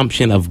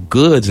consumption of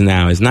goods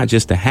now is not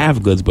just to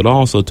have goods, but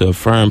also to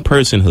affirm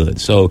personhood.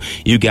 So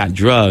you got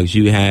drugs,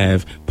 you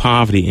have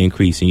poverty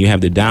increasing, you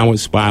have the downward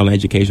spiral in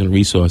educational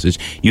resources,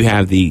 you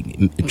have the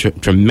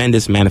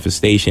tremendous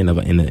manifestation of,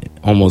 in an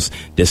almost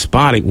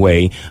despotic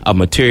way, of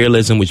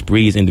materialism, which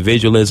breeds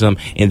individualism,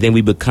 and then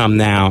we become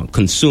now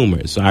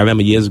consumers. So I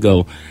remember years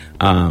ago,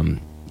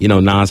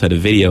 Nas had a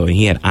video, and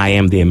he had "I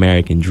Am the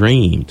American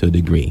Dream" to a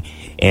degree.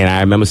 And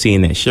I remember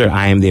seeing that shirt,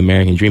 "I Am the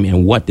American Dream."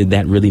 And what did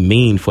that really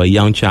mean for a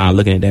young child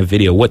looking at that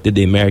video? What did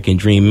the American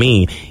dream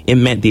mean? It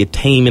meant the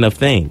attainment of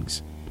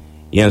things.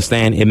 You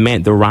understand? It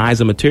meant the rise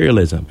of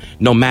materialism.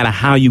 No matter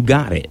how you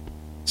got it,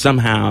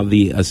 somehow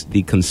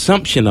the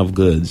consumption of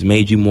goods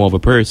made you more of a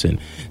person.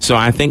 So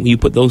I think when you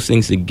put those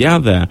things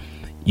together,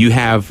 you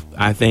have,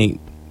 I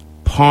think,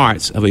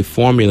 parts of a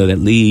formula that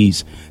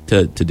leads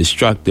to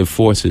destructive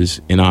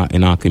forces in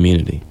our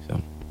community.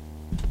 So.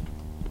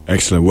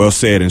 Excellent. Well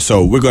said. And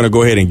so we're going to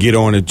go ahead and get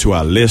on into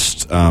our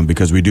list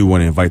because we do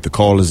want to invite the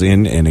callers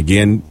in. And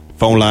again,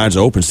 phone lines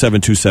are open,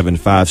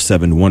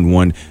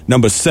 727-5711.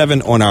 Number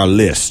 7 on our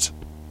list,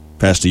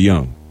 Pastor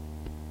Young.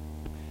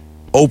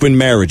 Open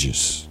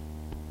marriages.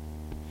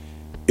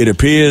 it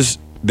appears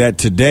that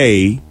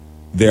today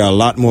there are a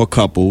lot more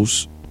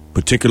couples,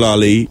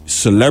 particularly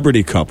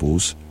celebrity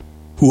couples,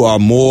 who are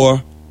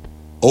more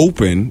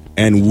open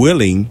and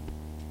willing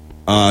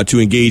to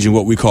engage in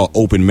what we call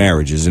open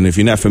marriages. And if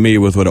you're not familiar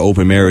with what an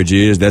open marriage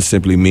is, that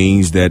simply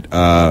means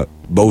that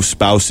both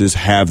spouses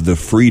have the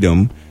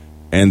freedom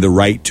and the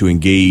right to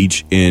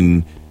engage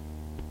in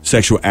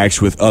sexual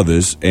acts with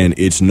others, and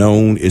it's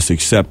known, it's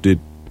accepted,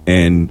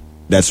 and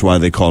that's why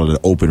they call it an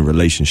open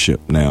relationship.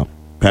 Now,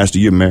 Pastor,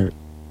 you're married,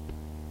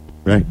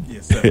 right?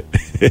 Yes, sir.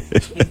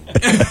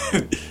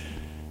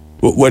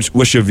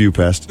 What's your view,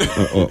 Pastor,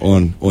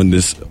 on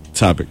this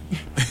topic?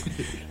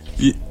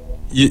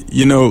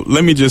 You know,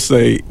 let me just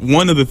say,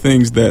 one of the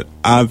things that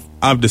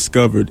I've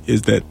discovered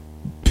is that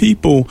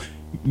people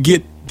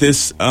get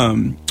this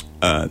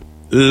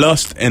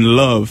lust and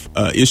love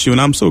issue,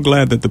 and I'm so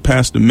glad that the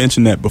pastor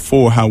mentioned that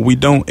before, how we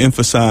don't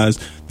emphasize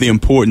the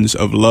importance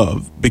of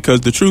love,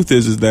 because the truth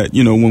is that,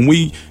 you know, when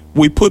we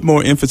put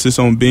more emphasis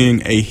on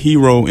being a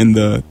hero in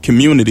the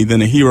community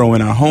than a hero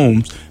in our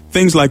homes,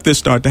 things like this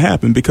start to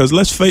happen. Because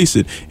let's face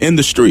it, in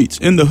the streets,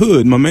 in the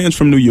hood, my man's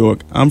from New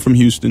York, I'm from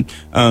Houston,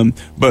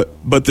 but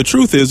the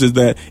truth is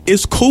that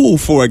it's cool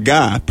for a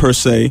guy per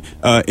se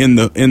in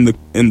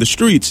the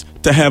streets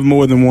to have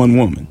more than one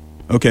woman.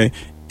 Okay.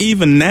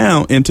 Even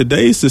now in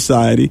today's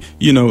society,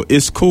 you know,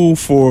 it's cool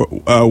for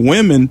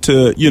women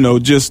to, you know,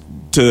 just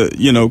to,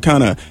 you know,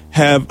 kind of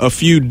have a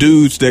few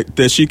dudes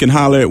that she can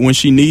holler at when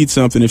she needs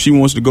something. If she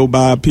wants to go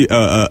buy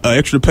a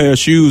extra pair of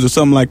shoes or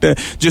something like that,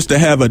 just to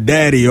have a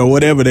daddy or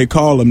whatever they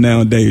call them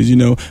nowadays. You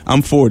know,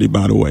 I'm 40,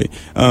 by the way.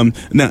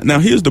 Now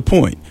here's the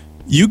point.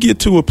 You get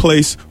to a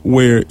place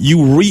where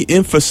you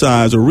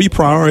re-emphasize or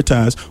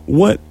reprioritize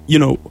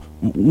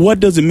what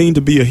does it mean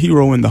to be a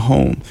hero in the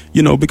home?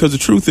 You know, because the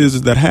truth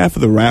is that half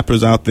of the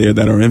rappers out there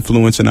that are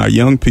influencing our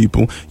young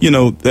people, you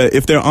know,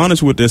 if they're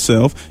honest with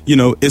themselves, you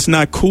know, it's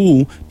not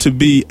cool to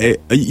be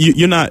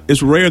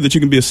it's rare that you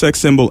can be a sex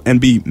symbol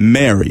and be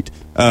married.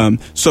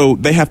 So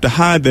they have to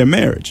hide their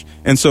marriage.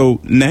 And so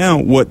now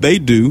what they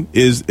do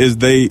is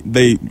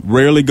they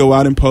rarely go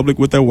out in public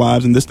with their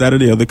wives and this, that, or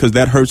the other, because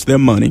that hurts their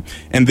money.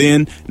 And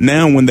then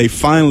now when they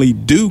finally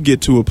do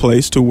get to a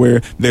place to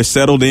where they're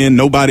settled in,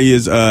 nobody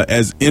is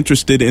as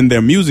interested in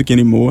their music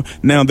anymore,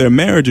 now their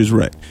marriage is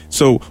wrecked.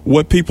 So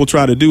what people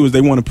try to do is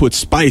they want to put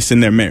spice in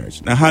their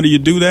marriage. Now, how do you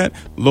do that?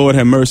 Lord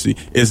have mercy.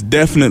 It's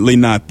definitely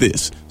not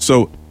this.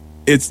 So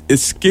it's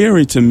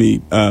scary to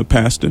me,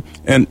 Pastor,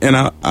 and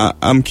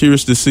I'm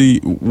curious to see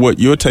what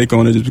your take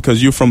on it is,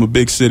 because you're from a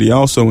big city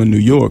also in New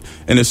York,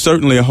 and it's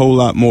certainly a whole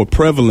lot more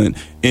prevalent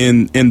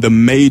in the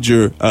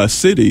major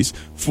cities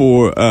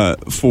for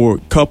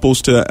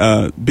couples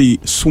to be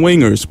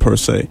swingers per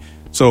se.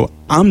 So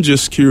I'm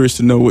just curious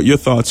to know what your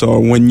thoughts are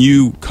when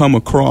you come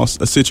across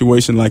a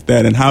situation like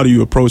that, and how do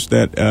you approach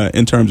that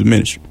in terms of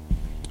ministry?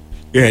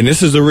 Yeah, and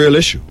this is a real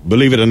issue.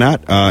 Believe it or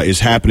not, it's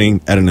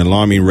happening at an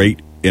alarming rate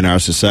in our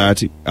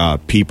society.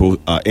 People,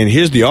 and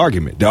here's the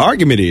argument. The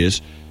argument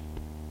is,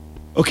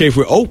 okay, if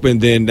we're open,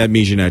 then that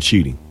means you're not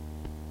cheating.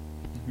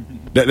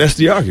 That's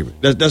the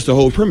argument. That's the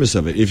whole premise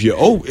of it.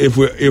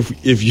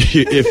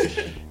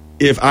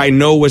 If I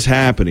know what's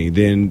happening,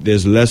 then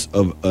there's less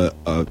of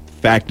a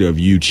factor of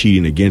you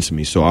cheating against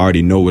me. So I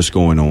already know what's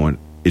going on.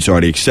 It's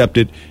already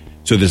accepted.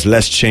 So there's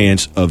less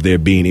chance of there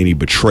being any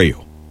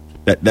betrayal.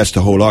 That's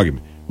the whole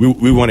argument.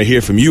 We want to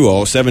hear from you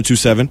all.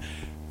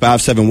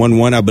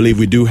 727-5711. I believe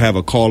we do have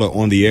a caller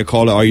on the air.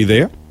 Caller, are you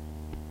there?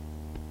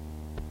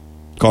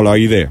 Caller, are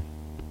you there?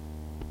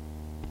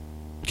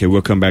 Okay,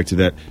 we'll come back to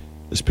that.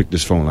 Let's pick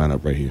this phone line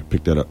up right here.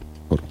 Pick that up.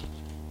 Hold on.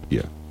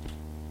 Yeah.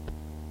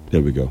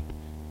 There we go.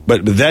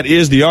 But that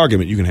is the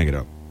argument. You can hang it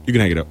up. You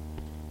can hang it up.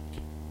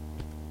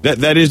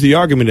 That is the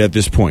argument at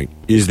this point,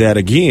 is that,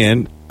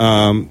 again,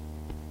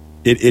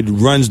 it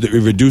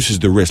reduces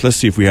the risk. Let's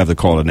see if we have the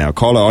caller now.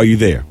 Caller, are you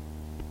there?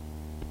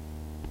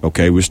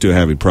 Okay, we're still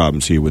having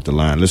problems here with the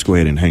line. Let's go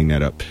ahead and hang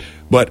that up.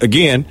 But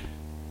again,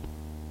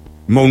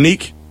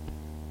 Monique,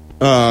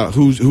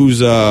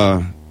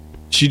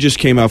 she just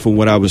came out from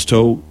what I was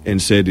told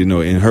and said, you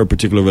know, in her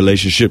particular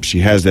relationship,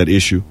 she has that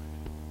issue.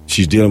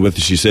 She's dealing with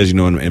it. She says, you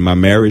know, in my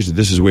marriage,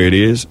 this is where it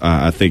is.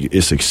 I think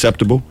it's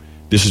acceptable.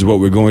 This is what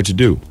we're going to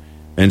do.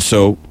 And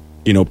so,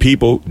 you know,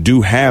 people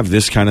do have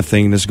this kind of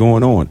thing that's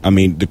going on. I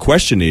mean, the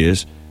question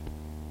is,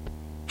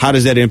 how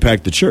does that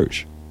impact the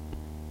church?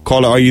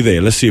 Caller, are you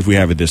there? Let's see if we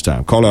have it this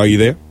time. Caller, are you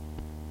there?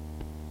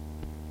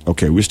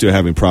 Okay, we're still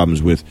having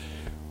problems with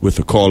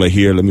the caller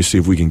here. Let me see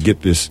if we can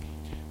get this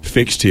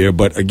fixed here.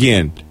 But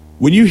again,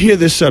 when you hear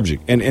this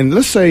subject, and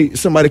let's say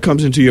somebody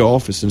comes into your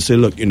office and say,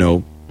 look, you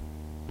know,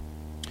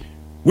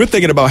 we're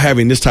thinking about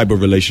having this type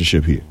of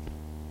relationship here.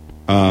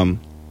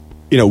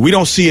 You know, we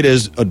don't see it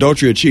as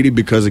adultery or cheating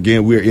because,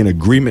 again, we're in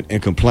agreement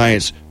and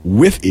compliance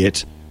with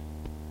it.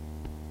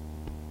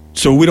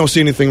 So we don't see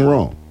anything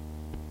wrong.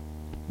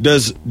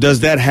 Does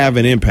that have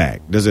an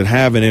impact? Does it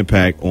have an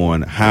impact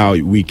on how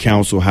we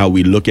counsel, how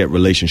we look at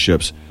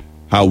relationships,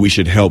 how we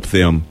should help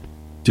them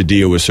to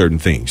deal with certain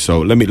things? So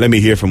let me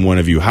hear from one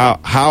of you.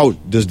 How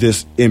does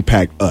this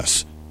impact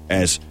us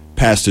as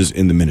pastors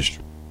in the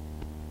ministry?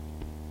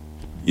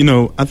 You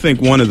know, I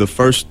think one of the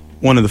first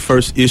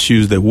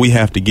issues that we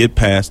have to get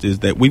past is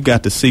that we've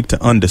got to seek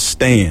to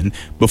understand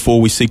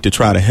before we seek to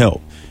try to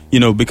help. You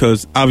know,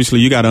 because obviously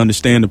you got to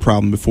understand the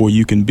problem before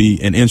you can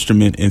be an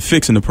instrument in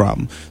fixing the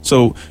problem.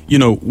 So, you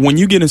know, when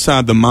you get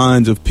inside the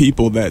minds of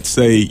people that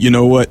say, you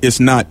know what,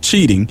 it's not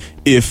cheating,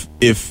 if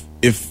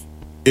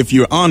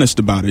you're honest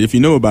about it, if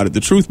you know about it, the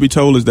truth be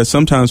told is that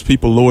sometimes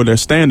people lower their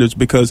standards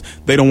because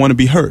they don't want to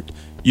be hurt.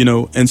 You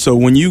know, and so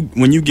when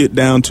you get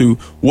down to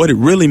what it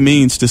really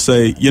means to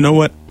say, you know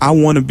what, I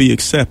want to be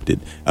accepted.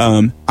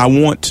 I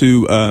want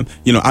to,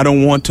 I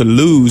don't want to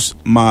lose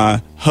my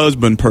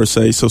husband per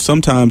se. So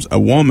sometimes a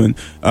woman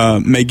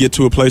may get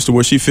to a place to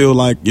where she feel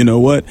like, you know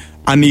what,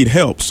 I need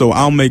help. So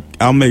I'll make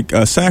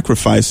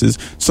sacrifices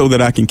so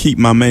that I can keep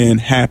my man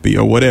happy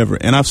or whatever.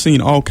 And I've seen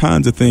all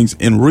kinds of things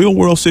in real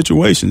world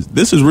situations.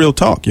 This is real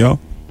talk, y'all.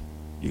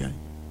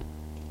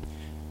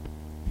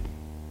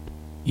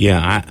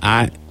 Yeah,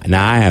 I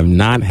have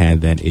not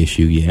had that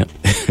issue yet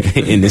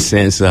in the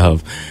sense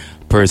of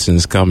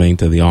persons coming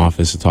to the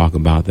office to talk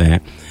about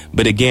that.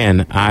 But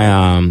again,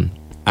 I'm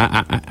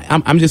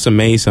just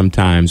amazed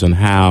sometimes on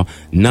how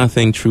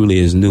nothing truly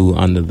is new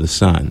under the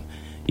sun.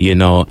 You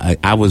know,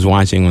 I was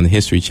watching on the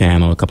History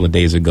Channel a couple of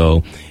days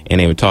ago, and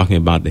they were talking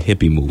about the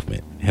hippie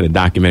movement. Had a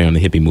documentary on the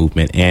hippie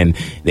movement, and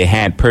they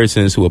had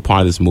persons who were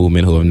part of this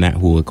movement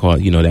who were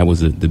called, you know, that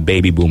was the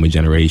baby boomer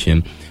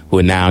generation, who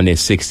are now in their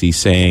 60s,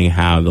 saying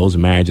how those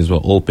marriages were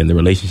open, the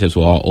relationships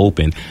were all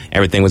open,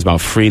 everything was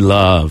about free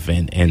love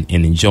and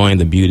enjoying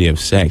the beauty of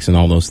sex and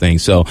all those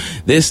things. So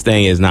this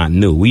thing is not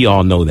new. We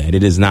all know that.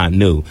 It is not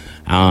new.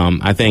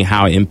 I think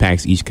how it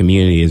impacts each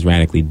community is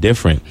radically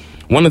different.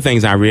 One of the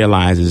things I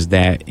realize is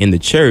that in the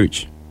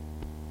church,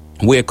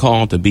 we're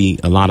called to be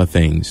a lot of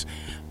things.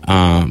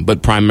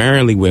 But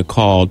primarily we're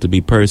called to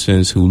be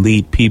persons who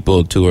lead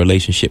people to a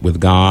relationship with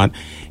God.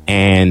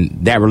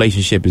 And that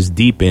relationship is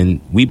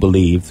deepened, we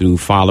believe, through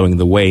following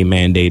the way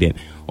mandated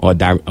or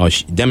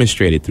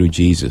demonstrated through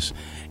Jesus.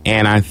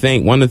 And I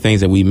think one of the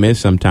things that we miss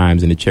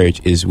sometimes in the church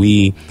is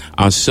we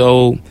are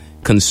so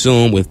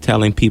consumed with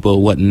telling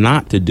people what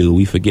not to do,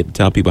 we forget to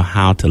tell people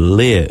how to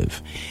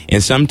live.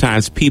 And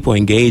sometimes people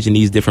engage in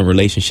these different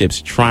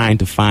relationships trying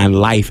to find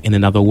life in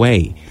another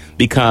way.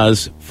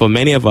 Because for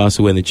many of us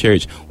who are in the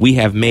church, we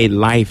have made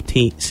life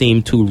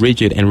seem too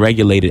rigid and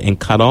regulated and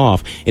cut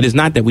off. It is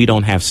not that we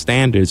don't have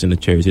standards in the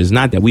church. It is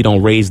not that we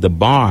don't raise the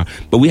bar,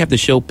 but we have to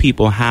show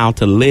people how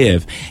to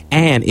live.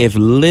 And if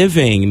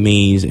living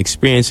means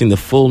experiencing the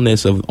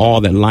fullness of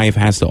all that life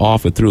has to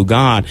offer through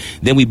God,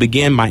 then we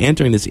begin by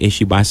entering this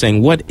issue by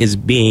saying what is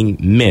being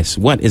missed,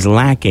 what is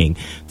lacking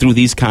through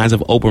these kinds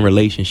of open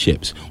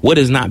relationships, what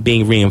is not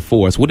being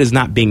reinforced, what is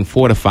not being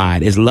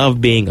fortified, is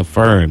love being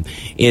affirmed,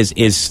 is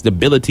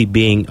stability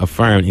being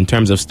affirmed in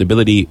terms of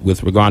stability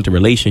with regard to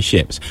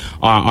relationships,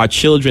 are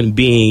children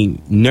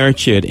being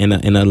nurtured in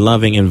a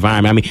loving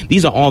environment. I mean,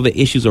 these are all the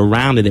issues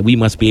around it that we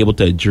must be able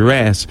to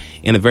address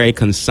in a very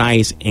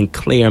concise and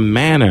clear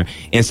manner,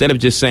 instead of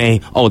just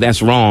saying, oh,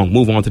 that's wrong,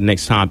 move on to the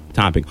next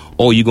topic.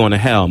 Oh, you're going to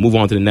hell, move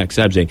on to the next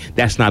subject.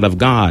 That's not of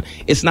God.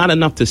 It's not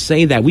enough to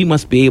say that. We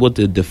must be able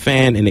to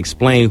defend and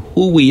explain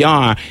who we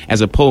are,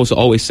 as opposed to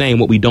always saying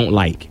what we don't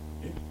like.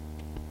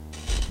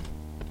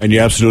 And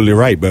you're absolutely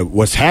right. But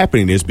what's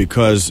happening is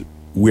because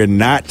we're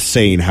not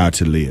saying how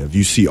to live,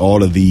 you see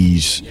all of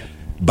these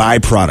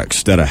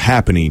byproducts that are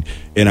happening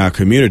in our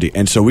community.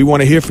 And so we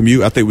want to hear from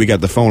you. I think we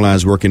got the phone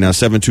lines working now,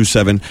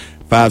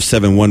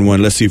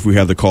 727-5711. Let's see if we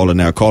have the caller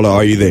now. Caller,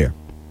 are you there?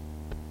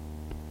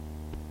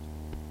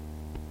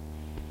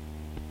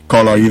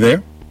 Caller, are you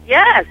there?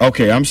 Yes.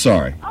 Okay, I'm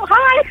sorry. Oh,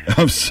 hi.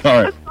 I'm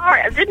sorry. I'm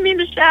sorry. I didn't mean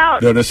to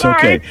shout. No, that's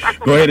sorry. okay.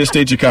 Go ahead and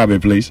state your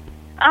comment, please.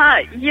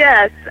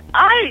 Yes.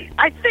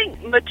 I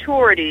think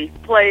maturity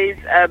plays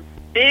a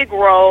big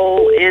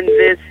role in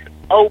this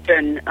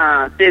open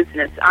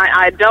business.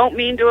 I don't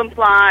mean to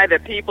imply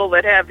that people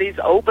that have these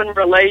open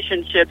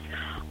relationships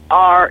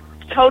are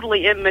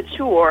totally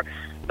immature,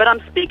 but I'm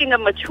speaking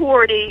of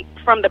maturity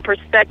from the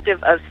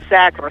perspective of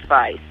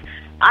sacrifice.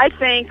 I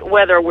think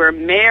whether we're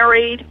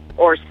married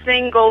or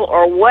single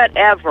or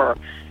whatever,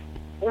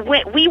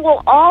 we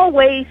will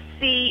always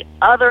see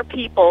other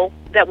people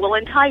that will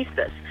entice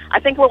us. I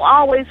think we'll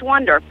always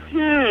wonder,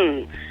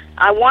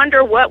 I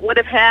wonder what would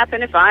have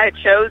happened if I had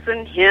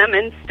chosen him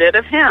instead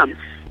of him.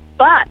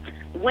 But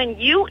when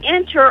you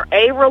enter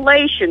a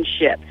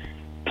relationship,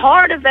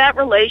 part of that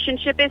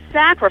relationship is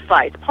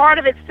sacrifice. Part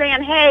of it's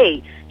saying,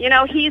 hey, you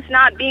know, he's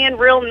not being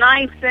real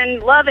nice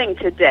and loving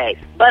today,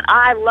 but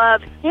I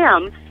love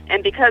him,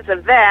 and because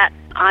of that,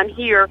 I'm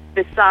here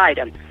beside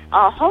him.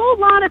 A whole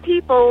lot of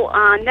people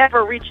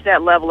never reach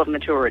that level of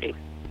maturity.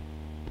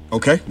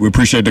 Okay, we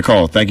appreciate the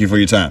call. Thank you for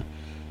your time.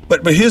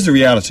 But here's the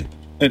reality,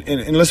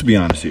 and let's be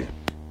honest here.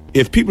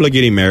 If people are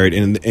getting married,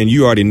 and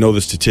you already know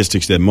the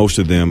statistics that most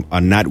of them are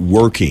not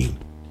working,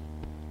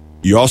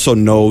 you also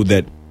know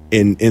that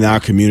in our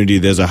community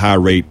there's a high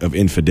rate of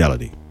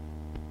infidelity.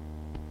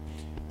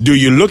 Do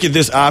you look at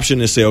this option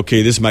and say,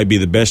 okay, this might be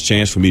the best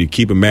chance for me to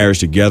keep a marriage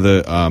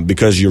together?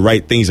 Because you're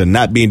right, things are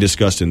not being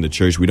discussed in the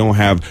church. We don't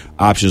have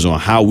options on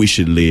how we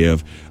should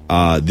live.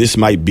 This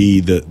might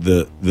be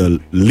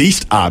the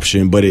least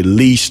option, but at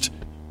least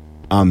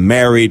I'm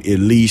married. At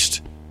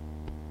least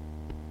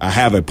I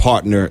have a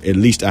partner. At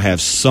least I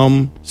have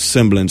some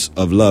semblance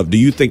of love. Do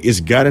you think it's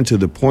gotten to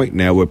the point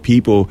now where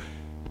people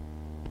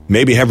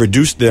maybe have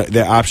reduced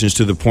their options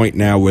to the point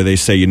now where they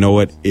say, you know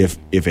what, if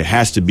it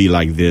has to be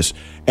like this,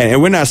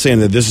 and we're not saying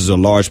that this is a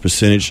large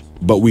percentage,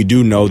 but we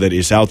do know that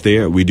it's out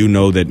there. We do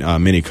know that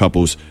many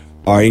couples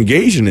are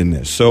engaging in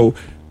this. So,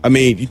 I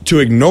mean, to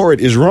ignore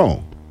it is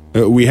wrong.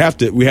 We have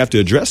to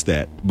address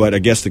that. But I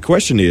guess the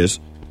question is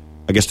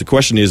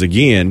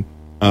again,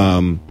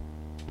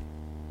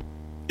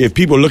 if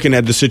people are looking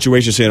at the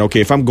situation saying, okay,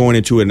 if I'm going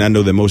into it and I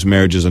know that most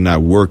marriages are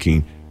not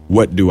working,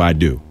 what do I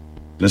do?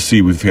 Let's see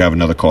if we have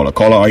another caller.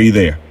 Caller, are you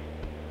there?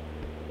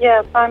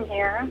 Yes, I'm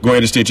here. Go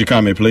ahead and state your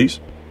comment, please.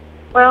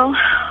 Well,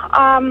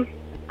 I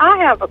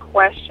have a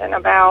question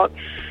about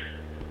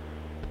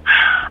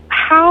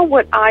how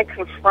would I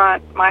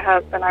confront my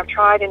husband. I've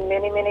tried in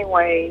many, many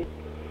ways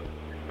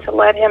to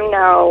let him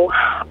know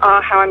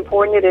how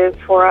important it is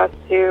for us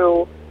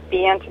to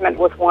be intimate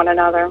with one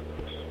another.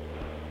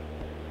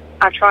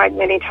 I've tried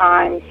many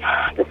times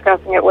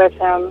discussing it with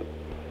him.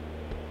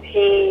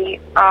 He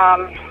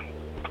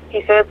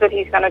says that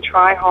he's going to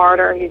try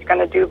harder, he's going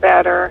to do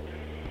better,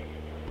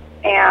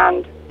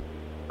 and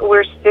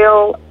we're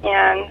still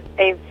in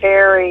a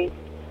very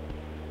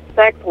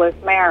sexless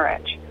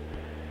marriage.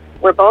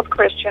 We're both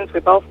Christians, we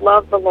both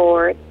love the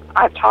Lord.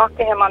 I've talked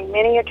to him on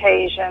many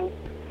occasions,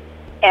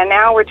 and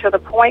now we're to the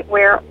point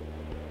where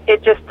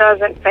it just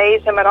doesn't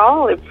faze him at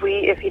all if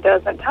he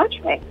doesn't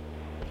touch me.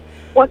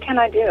 What can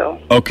I do?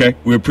 Okay,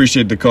 we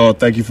appreciate the call.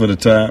 Thank you for the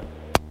time.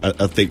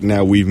 I think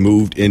now we've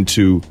moved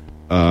into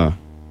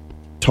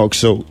talk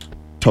show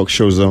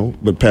zone.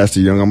 But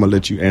Pastor Young, I'm gonna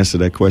let you answer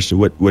that question.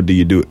 What do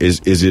you do?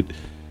 Is it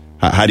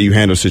how do you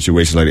handle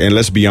situations like that? And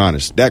let's be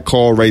honest, that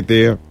call right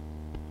there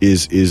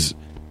is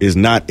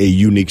not a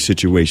unique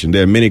situation.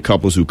 There are many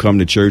couples who come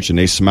to church and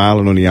they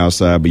smiling on the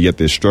outside, but yet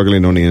they're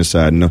struggling on the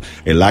inside. No,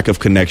 a lack of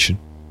connection,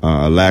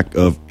 a lack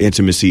of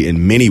intimacy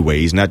in many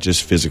ways, not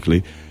just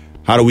physically.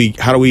 How do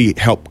we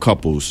help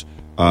couples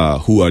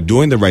who are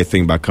doing the right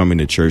thing by coming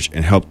to church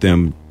and help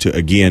them to,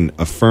 again,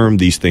 affirm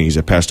these things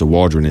that Pastor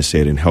Waldron has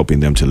said in helping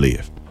them to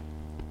live?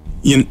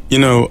 You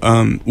know,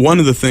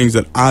 one of the things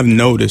that I've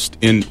noticed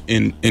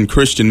in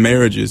Christian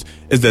marriages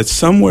is that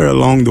somewhere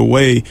along the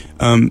way,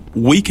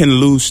 we can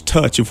lose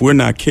touch if we're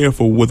not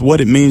careful with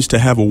what it means to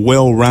have a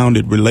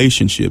well-rounded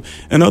relationship.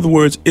 In other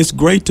words, it's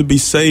great to be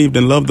saved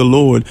and love the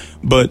Lord,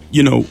 but,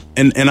 you know,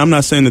 and I'm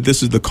not saying that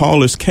this is the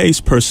caller's case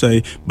per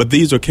se, but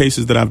these are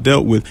cases that I've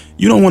dealt with.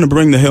 You don't want to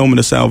bring the helmet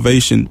of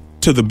salvation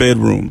to the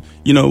bedroom.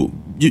 You know,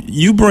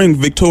 you bring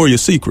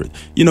Victoria's Secret.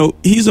 You know,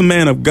 he's a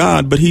man of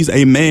God, but he's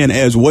a man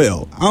as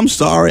well. I'm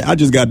sorry, I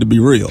just got to be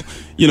real.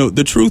 You know,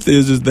 the truth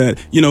is that,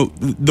 you know,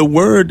 the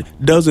word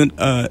doesn't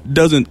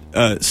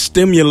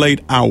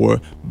stimulate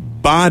our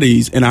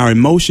bodies and our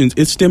emotions.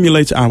 It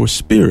stimulates our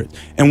spirit.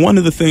 And one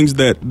of the things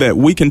that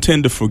we can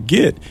tend to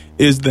forget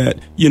is that,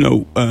 you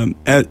know,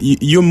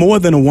 you're more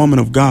than a woman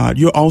of God.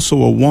 You're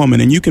also a woman,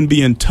 and you can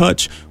be in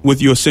touch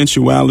with your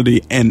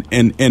sensuality and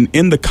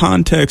in the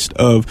context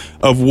of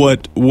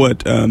what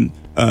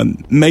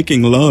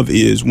making love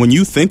is. When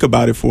you think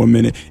about it for a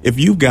minute, if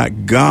you've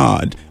got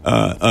God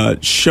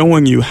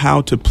showing you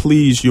how to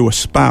please your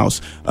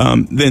spouse,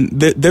 then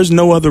there's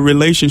no other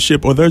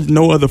relationship or there's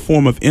no other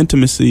form of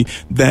intimacy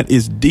that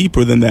is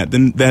deeper than that,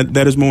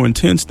 that is more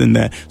intense than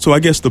that. So I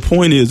guess the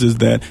point is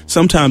that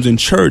sometimes in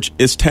church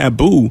it's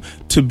taboo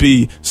to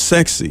be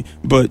sexy,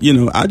 but you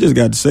know, I just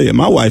got to say it.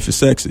 My wife is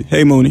sexy.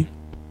 Hey, Mooney.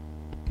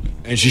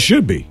 And she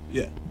should be.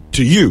 Yeah.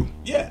 To you.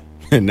 Yeah.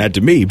 Not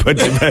to me, but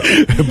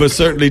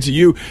certainly to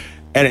you.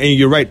 And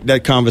you're right,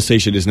 that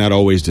conversation is not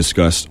always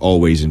discussed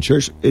always in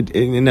church,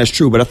 and that's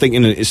true. But I think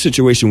in a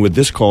situation with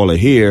this caller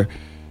here,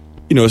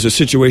 you know, it's a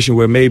situation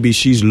where maybe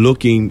she's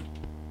looking,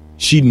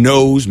 she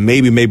knows,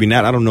 maybe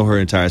not, I don't know her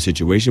entire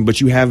situation,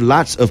 but you have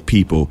lots of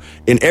people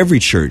in every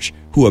church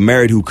who are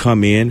married who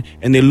come in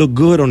and they look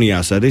good on the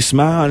outside. They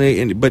smile,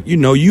 but you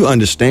know, you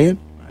understand.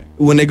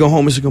 When they go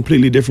home, it's a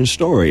completely different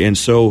story. And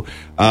so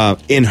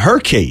in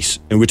her case,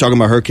 and we're talking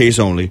about her case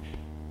only,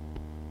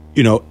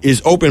 you know,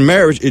 is open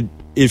marriage,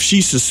 if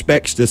she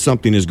suspects that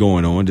something is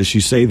going on, does she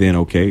say then,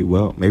 okay,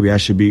 well, maybe I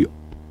should be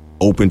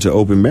open to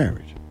open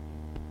marriage?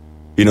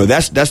 You know,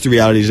 that's the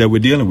realities that we're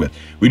dealing with.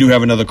 We do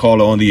have another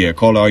caller on the air.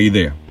 Caller, are you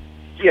there?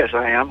 Yes,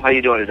 I am. How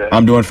you doing today?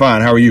 I'm doing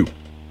fine. How are you?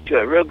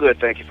 Good, real good.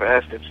 Thank you for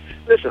asking.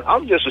 Listen,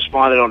 I'm just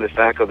responding on the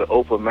fact of the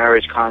open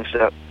marriage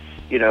concept,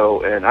 you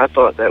know, and I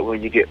thought that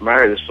when you get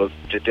married, it's for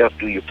to death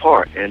do your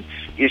part. And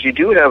if you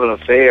do have an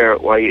affair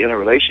while you're in a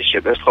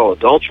relationship, that's called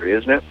adultery,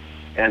 isn't it?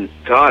 And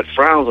God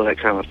frowns on that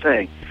kind of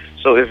thing.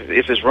 So if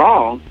it's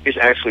wrong, it's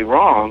actually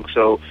wrong.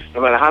 So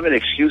no matter how many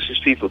excuses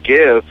people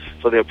give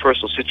for their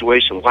personal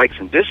situation, likes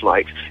and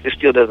dislikes, it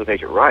still doesn't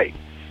make it right,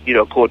 you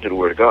know, according to the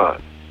Word of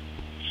God.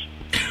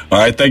 All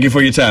right, thank you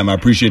for your time. I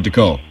appreciate the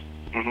call.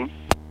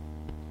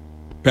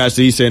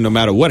 Pastor, he's saying no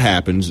matter what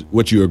happens,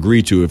 what you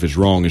agree to, if it's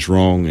wrong,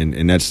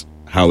 and that's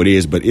how it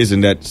is. But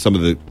isn't that some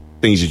of the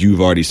things that you've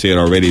already said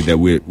already, that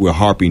we're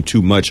harping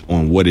too much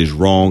on what is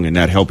wrong and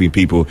not helping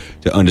people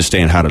to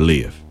understand how to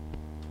live?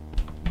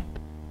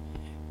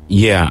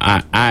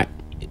 Yeah,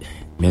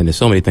 man, there's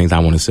so many things I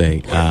want to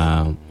say,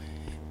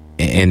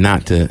 and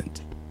not to.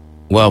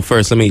 Well,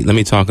 first, let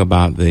me talk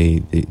about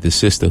the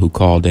sister who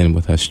called in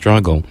with her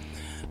struggle.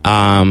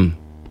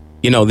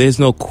 There's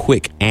no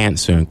quick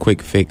answer and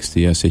quick fix to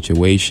your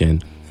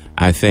situation.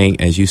 I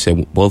think, as you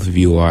said, both of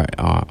you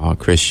are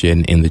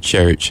Christian in the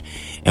church.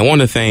 And one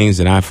of the things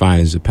that I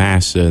find as a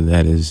pastor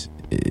that is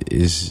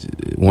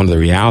one of the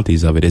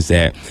realities of it is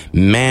that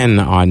men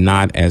are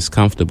not as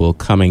comfortable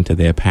coming to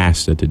their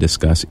pastor to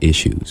discuss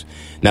issues.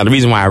 Now, the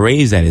reason why I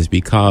raise that is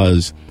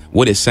because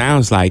what it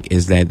sounds like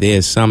is that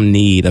there's some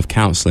need of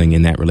counseling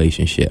in that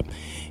relationship.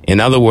 In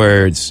other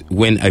words,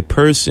 when a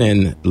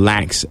person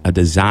lacks a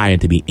desire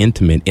to be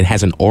intimate, it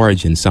has an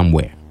origin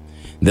somewhere.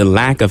 The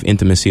lack of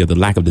intimacy or the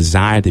lack of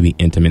desire to be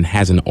intimate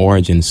has an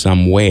origin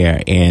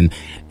somewhere. And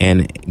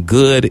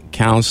good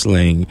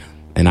counseling,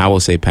 and I will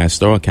say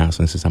pastoral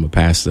counseling, since I'm a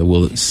pastor,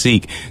 will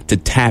seek to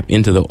tap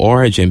into the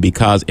origin,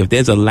 because if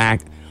there's a lack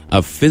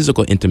of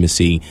physical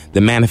intimacy,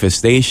 the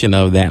manifestation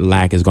of that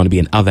lack is going to be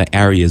in other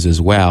areas as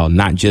well,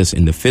 not just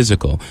in the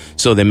physical.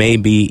 So there may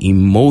be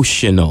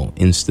emotional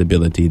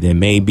instability. There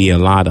may be a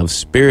lot of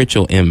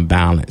spiritual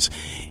imbalance,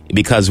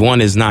 because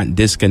one is not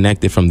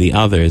disconnected from the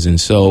others. And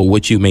so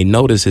what you may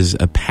notice is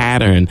a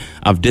pattern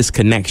of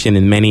disconnection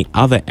in many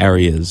other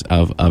areas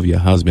of your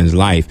husband's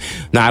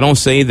life. Now, I don't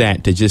say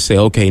that to just say,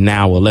 okay,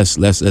 now, well, let's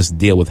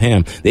deal with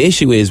him. The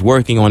issue is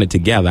working on it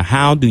together.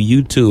 How do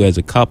you two as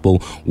a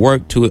couple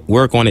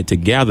work on it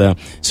together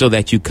so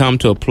that you come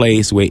to a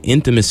place where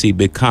intimacy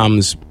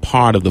becomes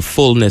part of the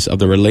fullness of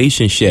the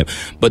relationship?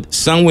 But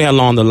somewhere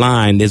along the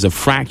line, there's a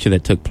fracture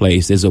that took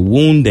place. There's a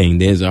wounding.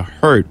 There's a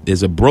hurt.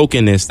 There's a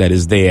brokenness that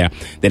is there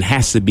that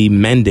has to be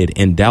mended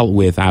and dealt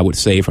with, I would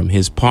say, from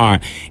his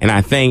part. And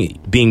I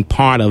think being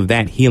part of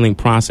that healing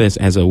process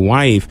as a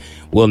wife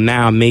will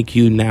now make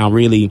you now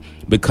really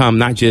become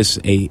not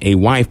just a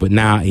wife, but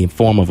now a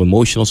form of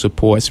emotional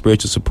support,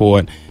 spiritual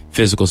support,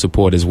 physical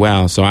support as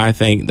well. So I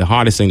think the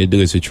hardest thing to do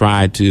is to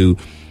try to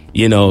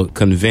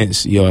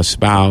convince your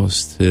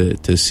spouse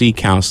to seek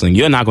counseling.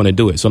 You're not going to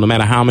do it. So no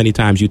matter how many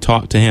times you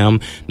talk to him,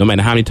 no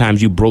matter how many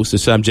times you broach the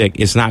subject,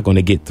 it's not going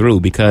to get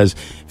through, because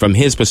from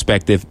his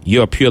perspective,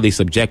 you're purely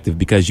subjective,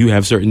 because you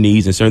have certain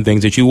needs and certain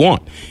things that you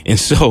want. And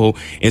so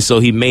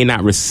he may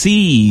not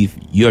receive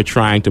you're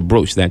trying to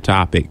broach that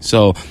topic.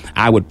 So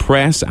I would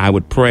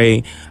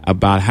pray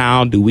about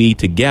how do we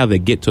together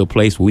get to a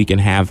place where we can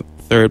have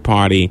third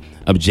party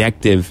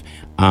objective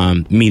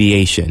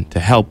mediation to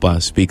help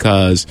us,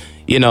 because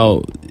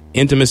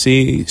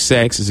intimacy,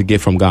 sex is a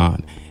gift from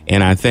God.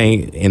 And I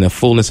think in the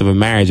fullness of a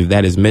marriage, if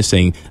that is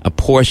missing, a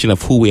portion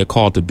of who we are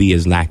called to be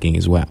is lacking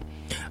as well.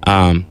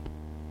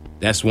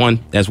 That's one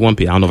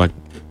piece. I don't know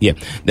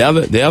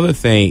if the other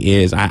thing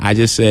is, I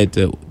just said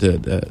to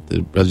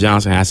Brother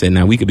Johnson, I said,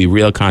 now we could be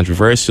real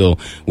controversial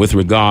with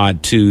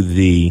regard to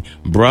the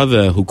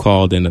brother who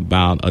called in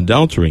about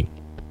adultery.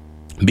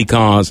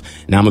 Because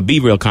now I'm gonna be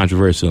real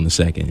controversial in a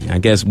second. I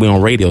guess we're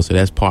on radio, so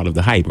that's part of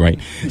the hype, right?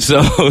 So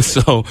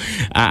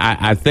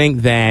I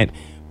think that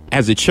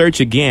as a church,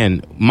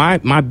 again,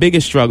 my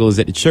biggest struggle is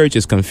that the church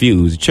is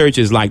confused. The church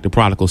is like the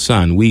prodigal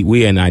son. We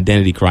are in an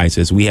identity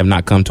crisis. We have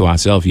not come to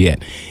ourselves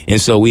yet. And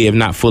so we have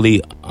not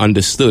fully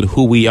understood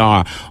who we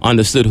are,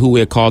 understood who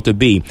we're called to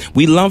be.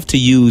 We love to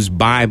use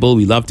Bible.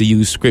 We love to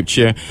use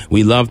scripture.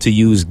 We love to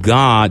use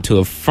God to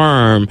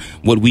affirm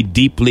what we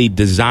deeply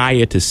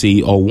desire to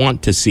see or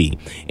want to see.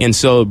 And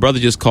so brother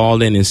just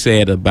called in and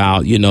said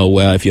about,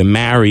 well, if you're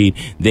married,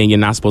 then you're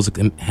not supposed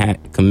to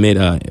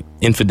commit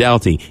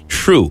infidelity.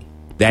 True.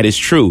 That is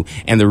true.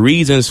 And the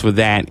reasons for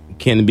that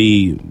can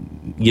be,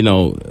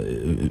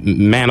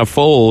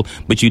 manifold,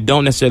 but you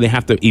don't necessarily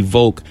have to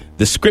evoke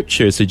the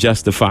scriptures to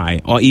justify,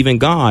 or even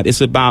God. It's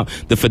about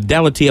the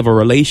fidelity of a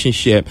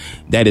relationship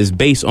that is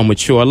based on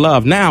mature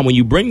love. Now, when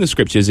you bring the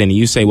scriptures in and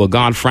you say, well,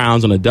 God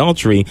frowns on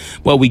adultery,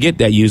 well, we get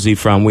that usually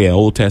from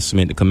Old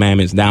Testament, the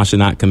commandments, thou shalt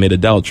not commit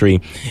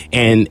adultery.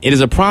 And it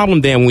is a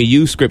problem then when we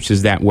use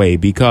scriptures that way,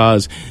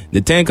 because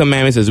the 10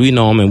 commandments as we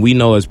know them, and we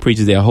know as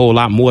preachers, they're a whole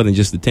lot more than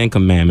just the 10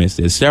 commandments.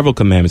 There's several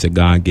commandments that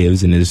God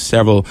gives, and there's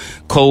several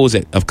codes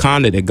of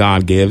conduct that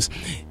God gives.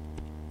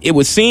 It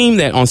would seem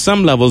that on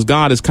some levels,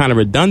 God is kind of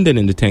redundant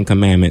in the 10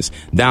 commandments.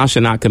 Thou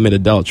shalt not commit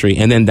adultery,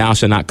 and then thou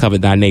shalt not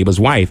covet thy neighbor's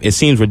wife. It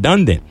seems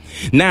redundant.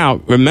 Now,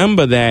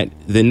 remember that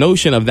the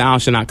notion of thou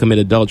shalt not commit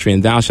adultery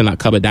and thou shalt not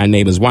covet thy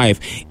neighbor's wife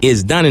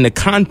is done in a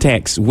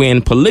context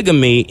when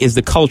polygamy is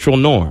the cultural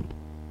norm.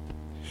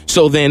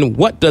 So then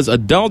what does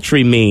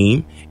adultery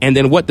mean? And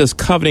then what does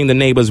coveting the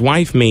neighbor's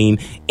wife mean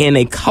in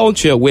a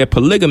culture where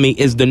polygamy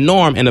is the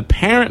norm? And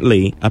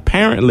apparently,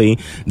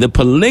 the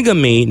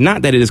polygamy,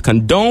 not that it is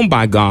condoned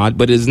by God,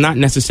 but it is not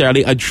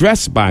necessarily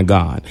addressed by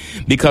God.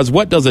 Because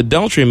what does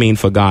adultery mean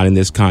for God in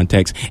this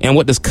context? And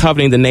what does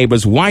coveting the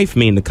neighbor's wife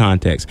mean in the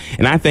context?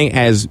 And I think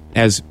as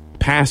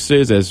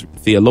pastors, as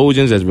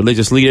theologians, as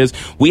religious leaders,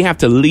 we have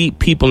to lead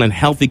people in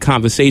healthy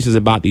conversations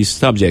about these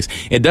subjects.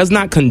 It does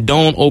not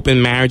condone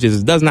open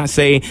marriages. It does not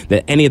say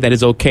that any of that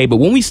is okay. But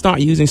when we start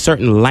using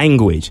certain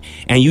language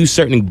and use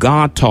certain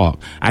God talk,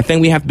 I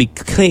think we have to be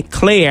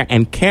clear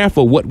and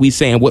careful what we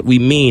say and what we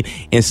mean,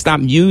 and stop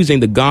using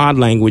the God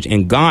language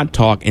and God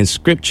talk in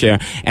scripture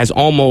as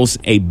almost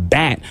a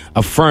bat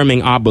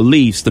affirming our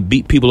beliefs to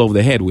beat people over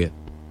the head with.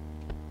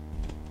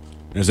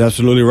 That's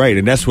absolutely right.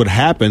 And that's what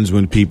happens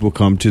when people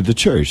come to the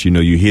church. You know,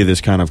 you hear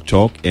this kind of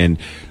talk, and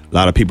a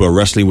lot of people are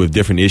wrestling with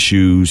different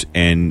issues.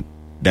 And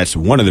that's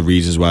one of the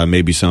reasons why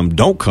maybe some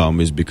don't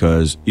come, is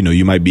because, you know,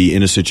 you might be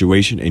in a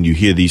situation and you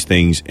hear these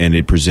things and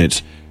it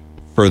presents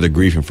further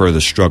grief and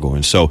further struggle.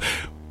 And so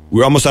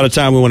we're almost out of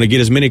time. We want to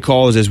get as many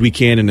calls as we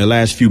can in the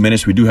last few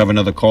minutes. We do have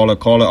another caller.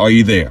 Caller, are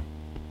you there?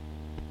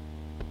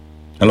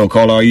 Hello,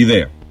 caller, are you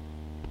there?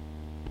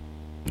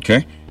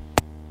 Okay.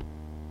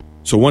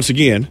 So once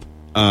again,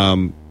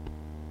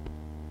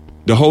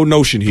 the whole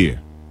notion here,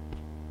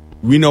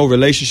 we know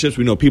relationships,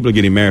 we know people are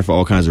getting married for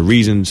all kinds of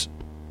reasons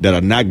that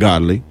are not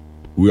godly.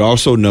 We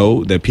also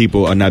know that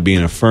people are not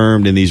being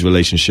affirmed in these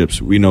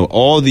relationships. We know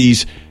all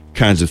these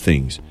kinds of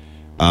things.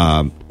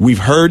 We've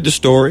heard the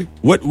story.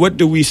 What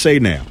do we say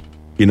now?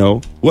 You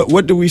know,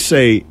 what do we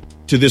say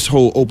to this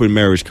whole open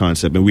marriage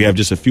concept? And we have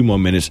just a few more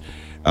minutes.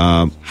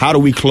 How do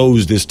we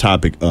close this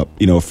topic up?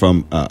 You know,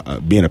 from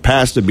being a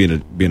pastor,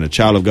 being a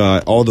child of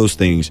God, all those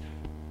things.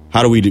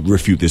 How do we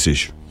refute this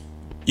issue?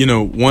 You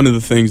know, one of the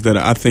things that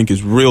I think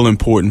is real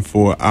important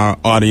for our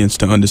audience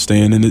to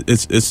understand, and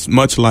it's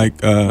much like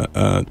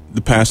the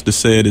pastor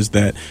said, is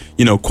that,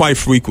 you know, quite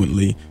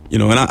frequently, you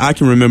know, and I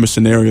can remember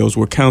scenarios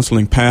where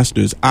counseling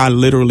pastors, I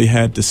literally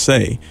had to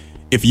say,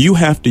 if you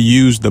have to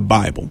use the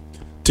Bible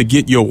to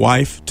get your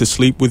wife to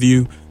sleep with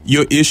you,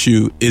 your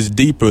issue is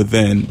deeper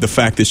than the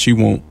fact that she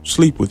won't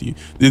sleep with you.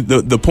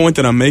 The point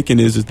that I'm making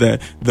is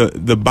that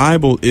the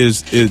Bible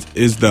is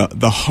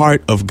the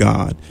heart of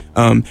God.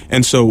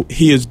 And so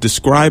he is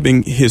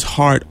describing his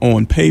heart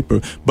on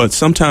paper, but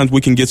sometimes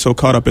we can get so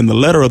caught up in the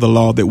letter of the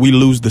law that we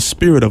lose the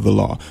spirit of the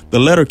law. The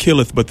letter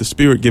killeth, but the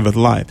spirit giveth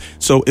life.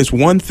 So it's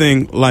one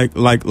thing, like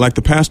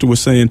the pastor was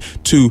saying,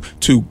 to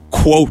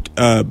quote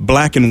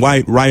black and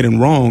white, right and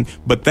wrong,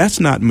 but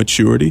that's not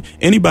maturity.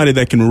 Anybody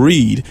that can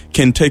read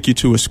can take you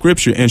to a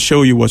scripture and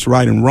show you what's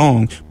right and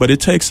wrong, but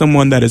it takes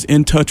someone that is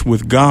in touch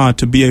with God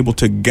to be able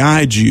to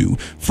guide you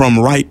from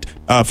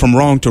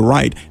wrong to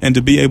right, and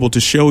to be able to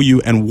show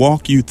you and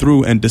walk you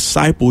through and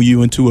disciple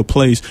you into a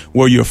place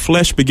where your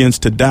flesh begins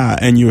to die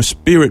and your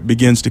spirit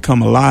begins to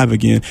come alive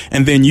again,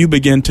 and then you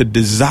begin to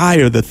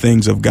desire the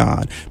things of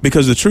God.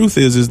 Because the truth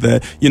is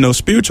that, you know,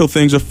 spiritual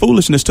things are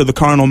foolishness to the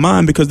carnal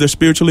mind because they're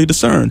spiritually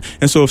discerned.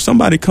 And so if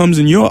somebody comes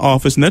in your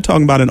office and they're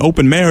talking about an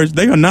open marriage,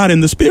 they are not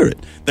in the spirit.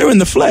 They're in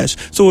the flesh.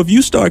 So if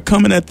you start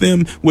coming at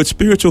them with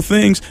spiritual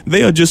things,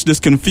 they are just as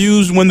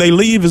confused when they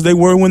leave as they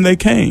were when they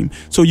came.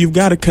 So you've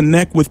got to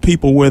connect with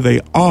people where they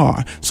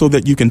are so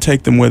that you can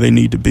take them where they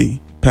need to be.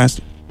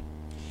 Pastor?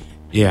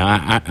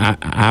 Yeah,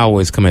 I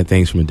always come at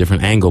things from a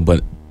different angle,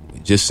 but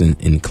just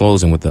in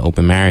closing with the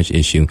open marriage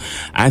issue,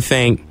 I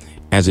think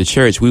as a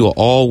church, we will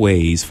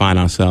always find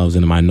ourselves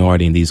in a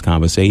minority in these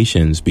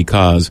conversations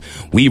because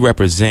we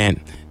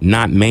represent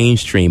not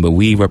mainstream, but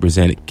we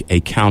represent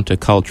a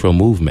countercultural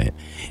movement.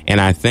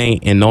 And I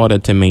think in order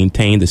to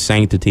maintain the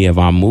sanctity of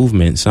our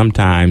movement,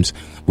 sometimes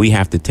we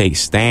have to take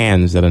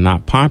stands that are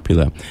not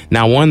popular.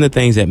 Now, one of the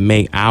things that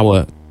make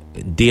our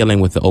dealing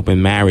with the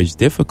open marriage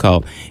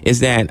difficult is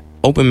that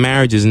open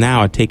marriages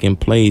now are taking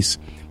place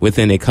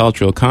within a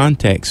cultural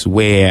context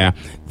where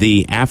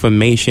the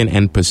affirmation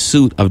and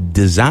pursuit of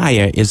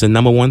desire is the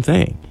number one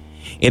thing.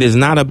 It is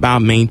not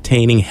about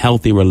maintaining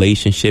healthy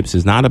relationships.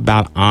 It's not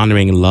about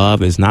honoring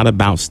love. It's not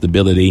about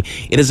stability.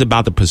 It is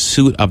about the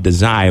pursuit of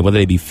desire, whether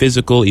it be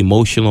physical,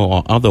 emotional,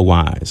 or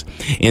otherwise.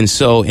 And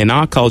so in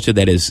our culture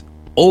that is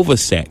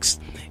oversexed,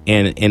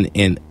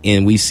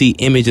 and we see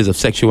images of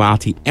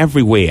sexuality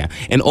everywhere.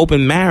 And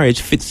open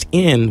marriage fits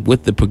in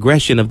with the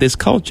progression of this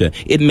culture.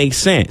 It makes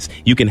sense.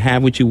 You can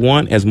have what you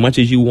want as much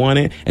as you want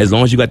it, as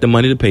long as you got the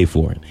money to pay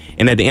for it.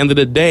 And at the end of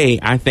the day,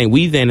 I think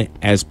we then,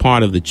 as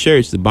part of the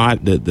church,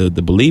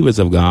 the believers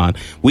of God,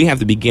 we have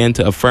to begin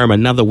to affirm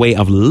another way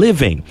of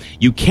living.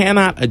 You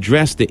cannot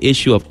address the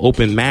issue of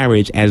open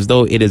marriage as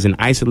though it is an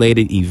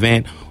isolated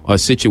event or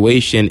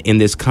situation in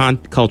this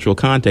cultural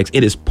context.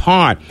 It is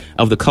part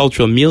of the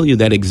cultural milieu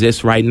that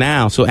exists right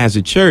now. So as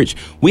a church,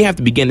 we have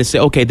to begin to say,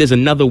 okay, there's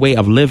another way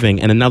of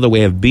living and another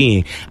way of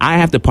being. I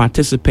have to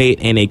participate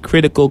in a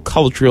critical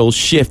cultural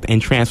shift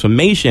and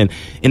transformation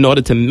in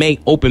order to make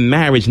open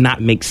marriage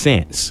not make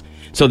sense.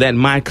 So that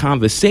my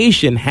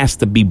conversation has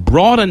to be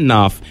broad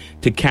enough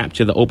to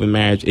capture the open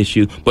marriage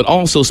issue, but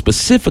also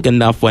specific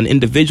enough for an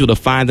individual to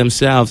find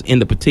themselves in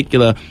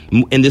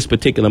this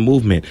particular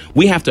movement.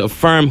 We have to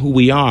affirm who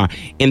we are.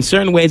 In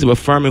certain ways of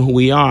affirming who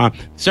we are,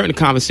 certain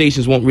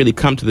conversations won't really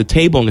come to the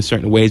table in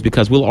certain ways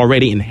because we'll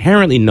already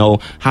inherently know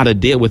how to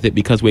deal with it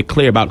because we're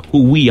clear about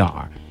who we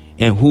are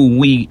and who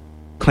we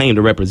claim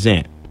to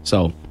represent.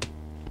 So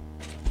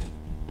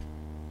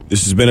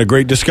this has been a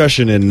great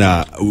discussion, and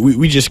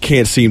we just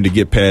can't seem to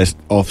get past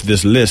off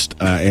this list.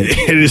 And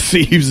it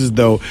seems as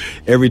though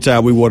every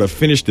time we want to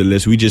finish the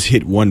list, we just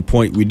hit one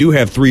point. We do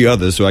have 3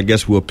 others, so I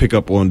guess we'll pick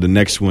up on the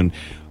next one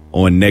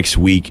on next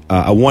week.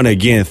 I want to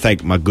again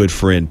thank my good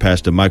friend,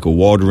 Pastor Michael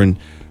Waldron,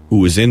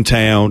 who is in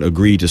town,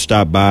 agreed to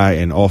stop by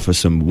and offer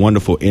some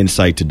wonderful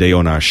insight today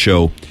on our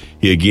show.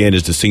 He again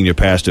is the senior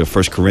pastor of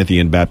First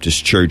Corinthian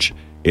Baptist Church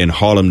in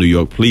Harlem, New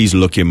York. Please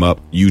look him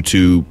up,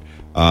 YouTube.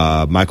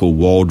 Michael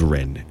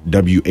Waldron,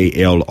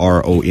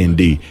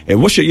 Walrond.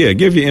 And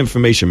give your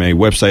information, man,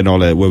 website and all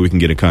that, where we can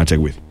get in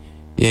contact with you.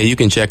 Yeah, you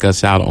can check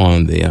us out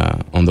on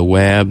the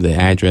web. The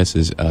address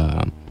is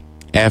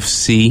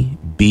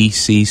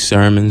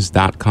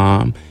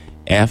fcbcsermons.com,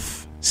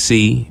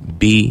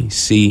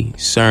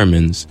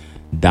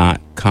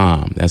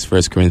 fcbcsermons.com. That's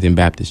First Corinthian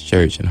Baptist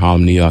Church in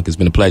Harlem, New York. It's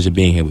been a pleasure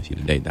being here with you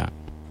today, Doc.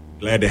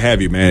 Glad to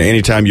have you, man.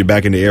 Anytime you're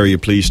back in the area,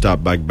 please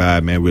stop back by,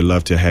 man. We'd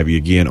love to have you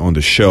again on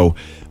the show.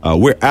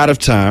 We're out of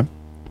time.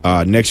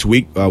 Next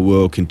week,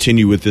 we'll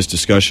continue with this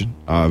discussion,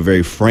 a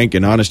very frank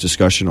and honest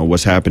discussion on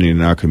what's happening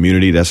in our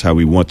community. That's how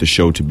we want the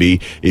show to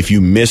be. If you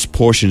missed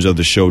portions of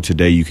the show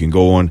today, you can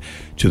go on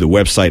to the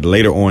website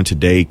later on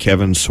today,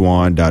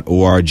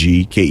 kevinswann.org,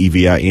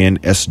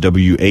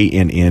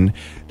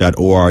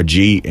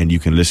 KEVINSWANN.org, and you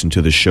can listen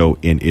to the show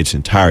in its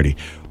entirety.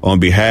 On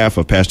behalf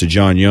of Pastor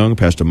John Young,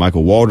 Pastor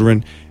Michael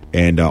Waldron,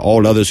 and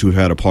all others who've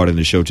had a part in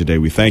the show today,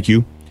 we thank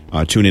you.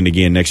 Tune in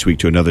again next week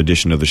to another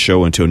edition of the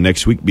show. Until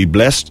next week, be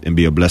blessed and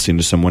be a blessing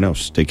to someone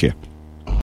else. Take care.